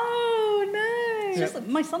 Oh, no. It's just that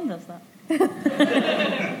my son does that.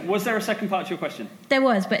 Was there a second part to your question? There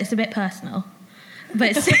was, but it's a bit personal.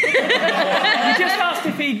 But it's You just asked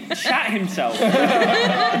if he shat himself.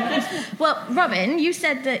 well, Robin, you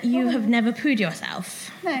said that you have never pooed yourself.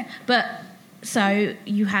 No. But so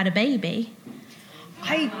you had a baby.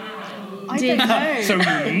 I Did- don't know. So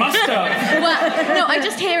you must have. Well, no, I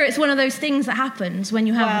just hear it's one of those things that happens when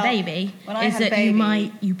you have a Well, baby. when I is had a that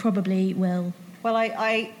baby- you probably will. Well,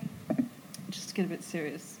 I just to get a bit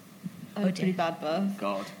serious. I had a dear. pretty bad birth.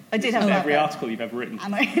 God. I did This have is a bad every birth. article you've ever written.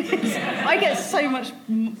 And I get so much...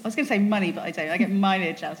 I was going to say money, but I don't. I get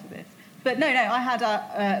mileage out of this. But no, I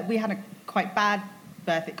had we had a quite bad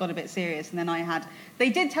birth. It got a bit serious. And then they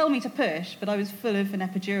did tell me to push, but I was full of an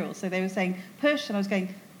epidural. So they were saying, push, and I was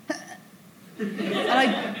going... and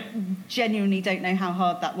I genuinely don't know how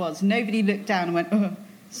hard that was. Nobody looked down and went, ugh.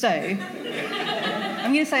 So...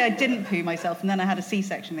 I'm going to say I didn't poo myself, and then I had a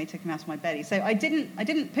C-section. They took me out of my belly. So I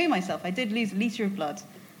didn't poo myself. I did lose a litre of blood,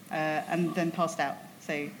 and then passed out.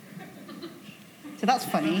 So that's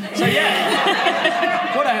funny. So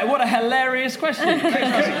yeah, what a hilarious question.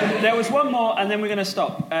 There was one more, and then we're going to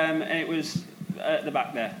stop. And it was at the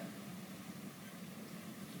back there.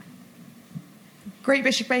 Great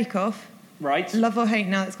British Bake Off. Right. Love or hate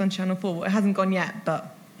now it's gone Channel 4. Well, it hasn't gone yet,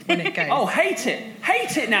 but when it goes. Oh, hate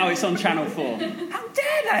it now it's on Channel 4. How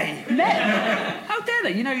dare they? How dare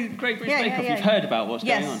they? You know, Great British Bake Off, you've heard about what's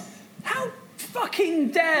going on. How fucking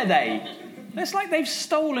dare they? It's like they've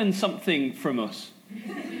stolen something from us.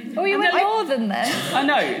 Oh, you went more than this. I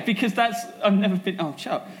know, because I've never been... Oh,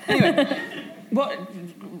 shut up. Anyway, what...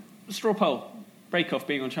 Straw poll, Bake Off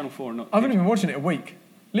being on Channel 4 or not? I've only been watching it a week.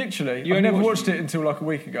 Literally. You I only never watched watched it until like a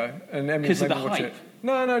week ago. And Emily's 'Cause of made the me watch hype? it.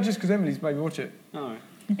 No, just because Emily's made me watch it. Oh.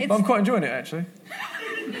 But I'm quite enjoying it, actually.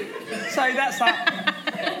 So that's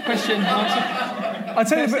that question answered. I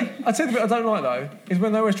tell you the bit I don't like, though, is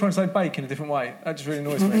when they always try and say bake in a different way. That just really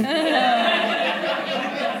annoys me.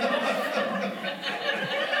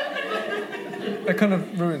 That kind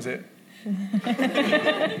of ruins it. To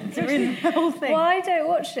ruin the whole thing. Well, I don't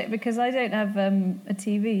watch it because I don't have a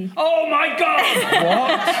TV. Oh my God!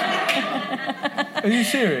 What? Are you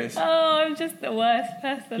serious? Oh, I'm just the worst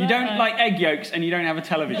person. You don't like egg yolks and you don't have a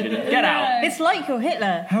television. Get out. It's like you're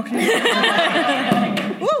Hitler. How can you...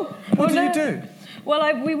 Woo! What do you do? Well,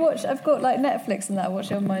 I've got like Netflix and that. I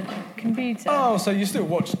watch it on my computer. Oh, so you still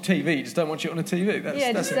watch TV, just don't watch it on a TV?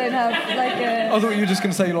 Yeah, just don't have like a... I thought you were just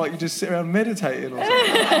going to say, like, you just sit around meditating or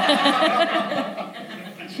something.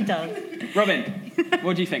 She does. Robin,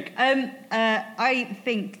 What do you think? I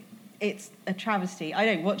think it's a travesty. I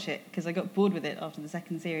don't watch it because I got bored with it after the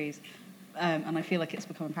second series, and I feel like it's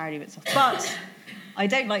become a parody of itself. But I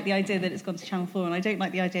don't like the idea that it's gone to Channel 4, and I don't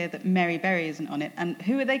like the idea that Mary Berry isn't on it. And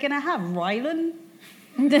who are they going to have? Rylan?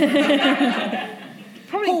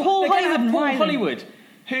 Probably Paul Hollywood. Paul Hollywood,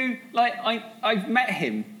 who, like, I've met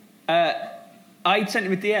him. I sent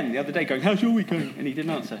him a DM the other day going, how's your week going? And he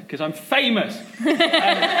didn't answer, because I'm famous.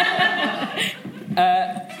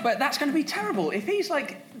 But that's going to be terrible. If he's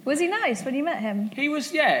like... Was he nice when you met him? He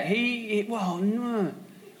was, yeah. Well, no.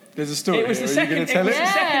 There's a story. It was here. the Are second. you going to tell it?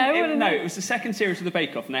 It was the second series of the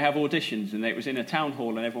Bake Off, and they have auditions, and it was in a town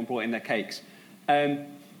hall, and everyone brought in their cakes. And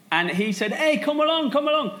he said, "Hey, come along."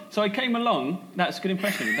 So I came along. That's a good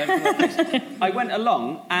impression. I went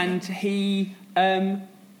along, and he. I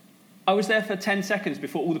was there for 10 seconds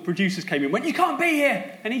before all the producers came in. Went, "You can't be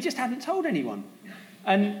here," and he just hadn't told anyone,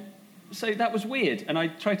 and. So that was weird, and I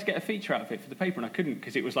tried to get a feature out of it for the paper, and I couldn't,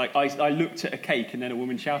 because it was like, I looked at a cake, and then a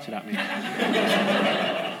woman shouted at me.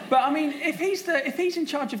 But, I mean, if he's in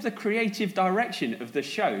charge of the creative direction of the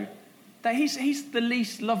show, that he's the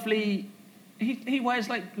least lovely... He wears,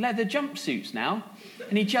 like, leather jumpsuits now,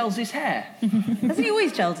 and he gels his hair. Hasn't he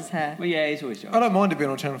always gelled his hair? Well, yeah, he's always gelled. I don't mind it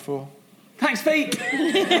being on Channel 4. Thanks, Pete!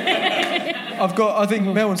 I think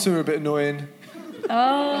Mel and Sue are a bit annoying. Oh,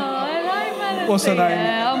 I like Melanie. What's her name?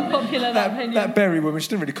 Yeah, unpopular opinion. That Berry woman, she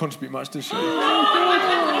didn't really contribute much, does she?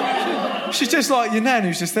 She's just like your nan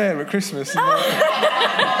who's just there at Christmas. So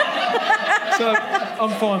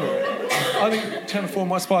I'm fine with it. I think Channel 4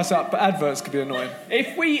 might spice up, but adverts could be annoying.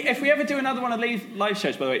 If we ever do another one of these live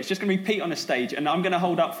shows, by the way, it's just going to be Pete on a stage, and I'm going to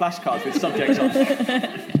hold up flashcards with subjects on.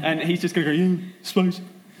 And he's just going to go, "Yeah, suppose."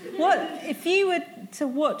 What, if you were to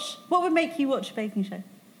watch... What would make you watch a baking show?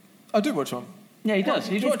 I do watch one. Yeah, he does.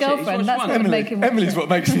 He's His watched girlfriend, it. that's what would make him watch Emily's it. what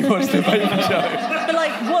makes me watch the baking show. But,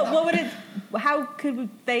 like, what would it... How could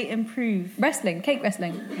they improve? Wrestling, cake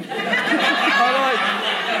wrestling.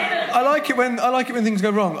 I like it when things go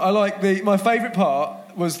wrong. My favourite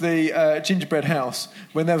part was the gingerbread house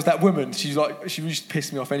when there was that woman. She used to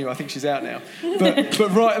piss me off anyway. I think she's out now. But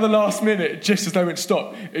right at the last minute, just as they went to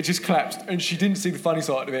stop, it just collapsed, and she didn't see the funny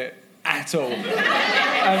side of it at all. And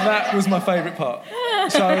that was my favourite part.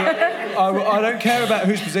 So I don't care about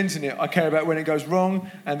who's presenting it. I care about when it goes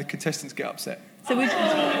wrong and the contestants get upset. So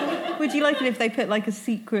would you like it if they put, like, a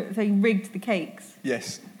secret... If they rigged the cakes?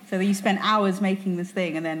 Yes. So that you spent hours making this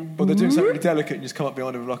thing and then... Well, they're doing something really delicate and just come up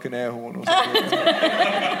behind them with like an air horn or something.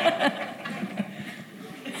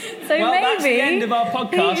 So Well, maybe... that's the end of our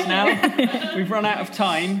podcast now. We've run out of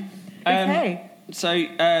time. Okay. So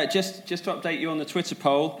just to update you on the Twitter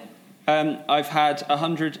poll, I've had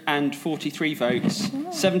 143 votes.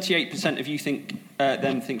 78% of you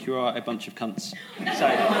think you are a bunch of cunts. So...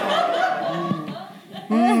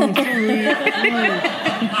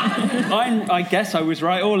 I guess I was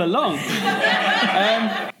right all along.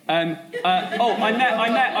 I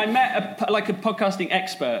met a podcasting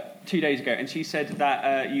expert 2 days ago, and she said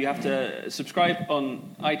that you have to subscribe on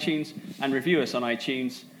iTunes and review us on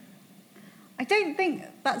iTunes. I don't think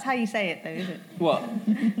that's how you say it, though, is it? What?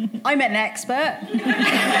 I met an expert.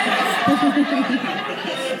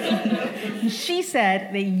 She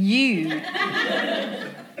said that you...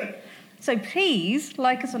 So please,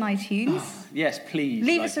 like us on iTunes. Yes, please.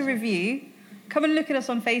 Leave us a review. Come and look at us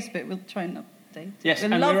on Facebook. We'll try and update. Yes,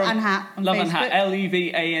 we're and Love we're on and Hat on Love Facebook. and Hat,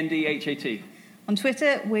 LUVANDHAT. On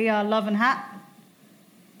Twitter, we are Love and Hat.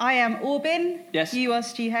 I am Orbin. Yes. You are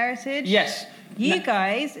Stu Heritage. Yes. You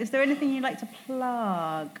guys, is there anything you'd like to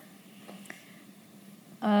plug?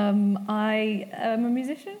 I am a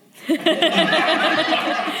musician.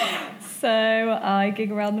 So I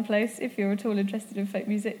gig around the place. If you're at all interested in folk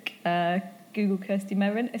music, Google Kirsty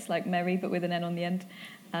Merrin. It's like Merry, but with an N on the end.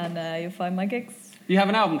 And you'll find my gigs. You have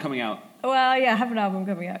an album coming out? Well, yeah, I have an album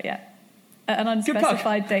coming out, yeah. At an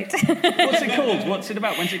unspecified date. What's it called? What's it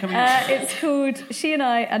about? When's it coming out? It's called She and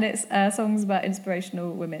I, and it's songs about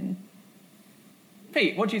inspirational women.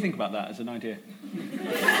 Pete, what do you think about that as an idea?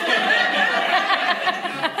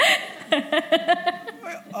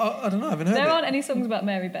 I don't know, I haven't heard There it. aren't any songs about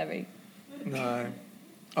Mary Berry. No.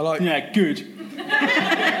 I like... Yeah, good.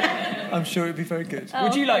 I'm sure it'd be very good.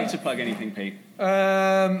 Would you like to plug anything, Pete?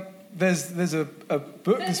 There's a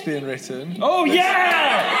book that's being written. Oh,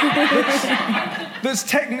 yeah! That's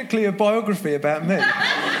technically a biography about me.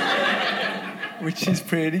 Which is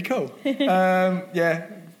pretty cool. Yeah,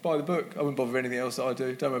 buy the book. I wouldn't bother with anything else that I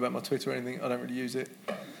do. Don't worry about my Twitter or anything. I don't really use it.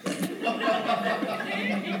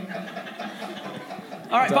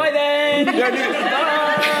 All right, bye then! Yeah,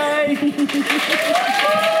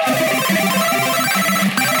 Bye!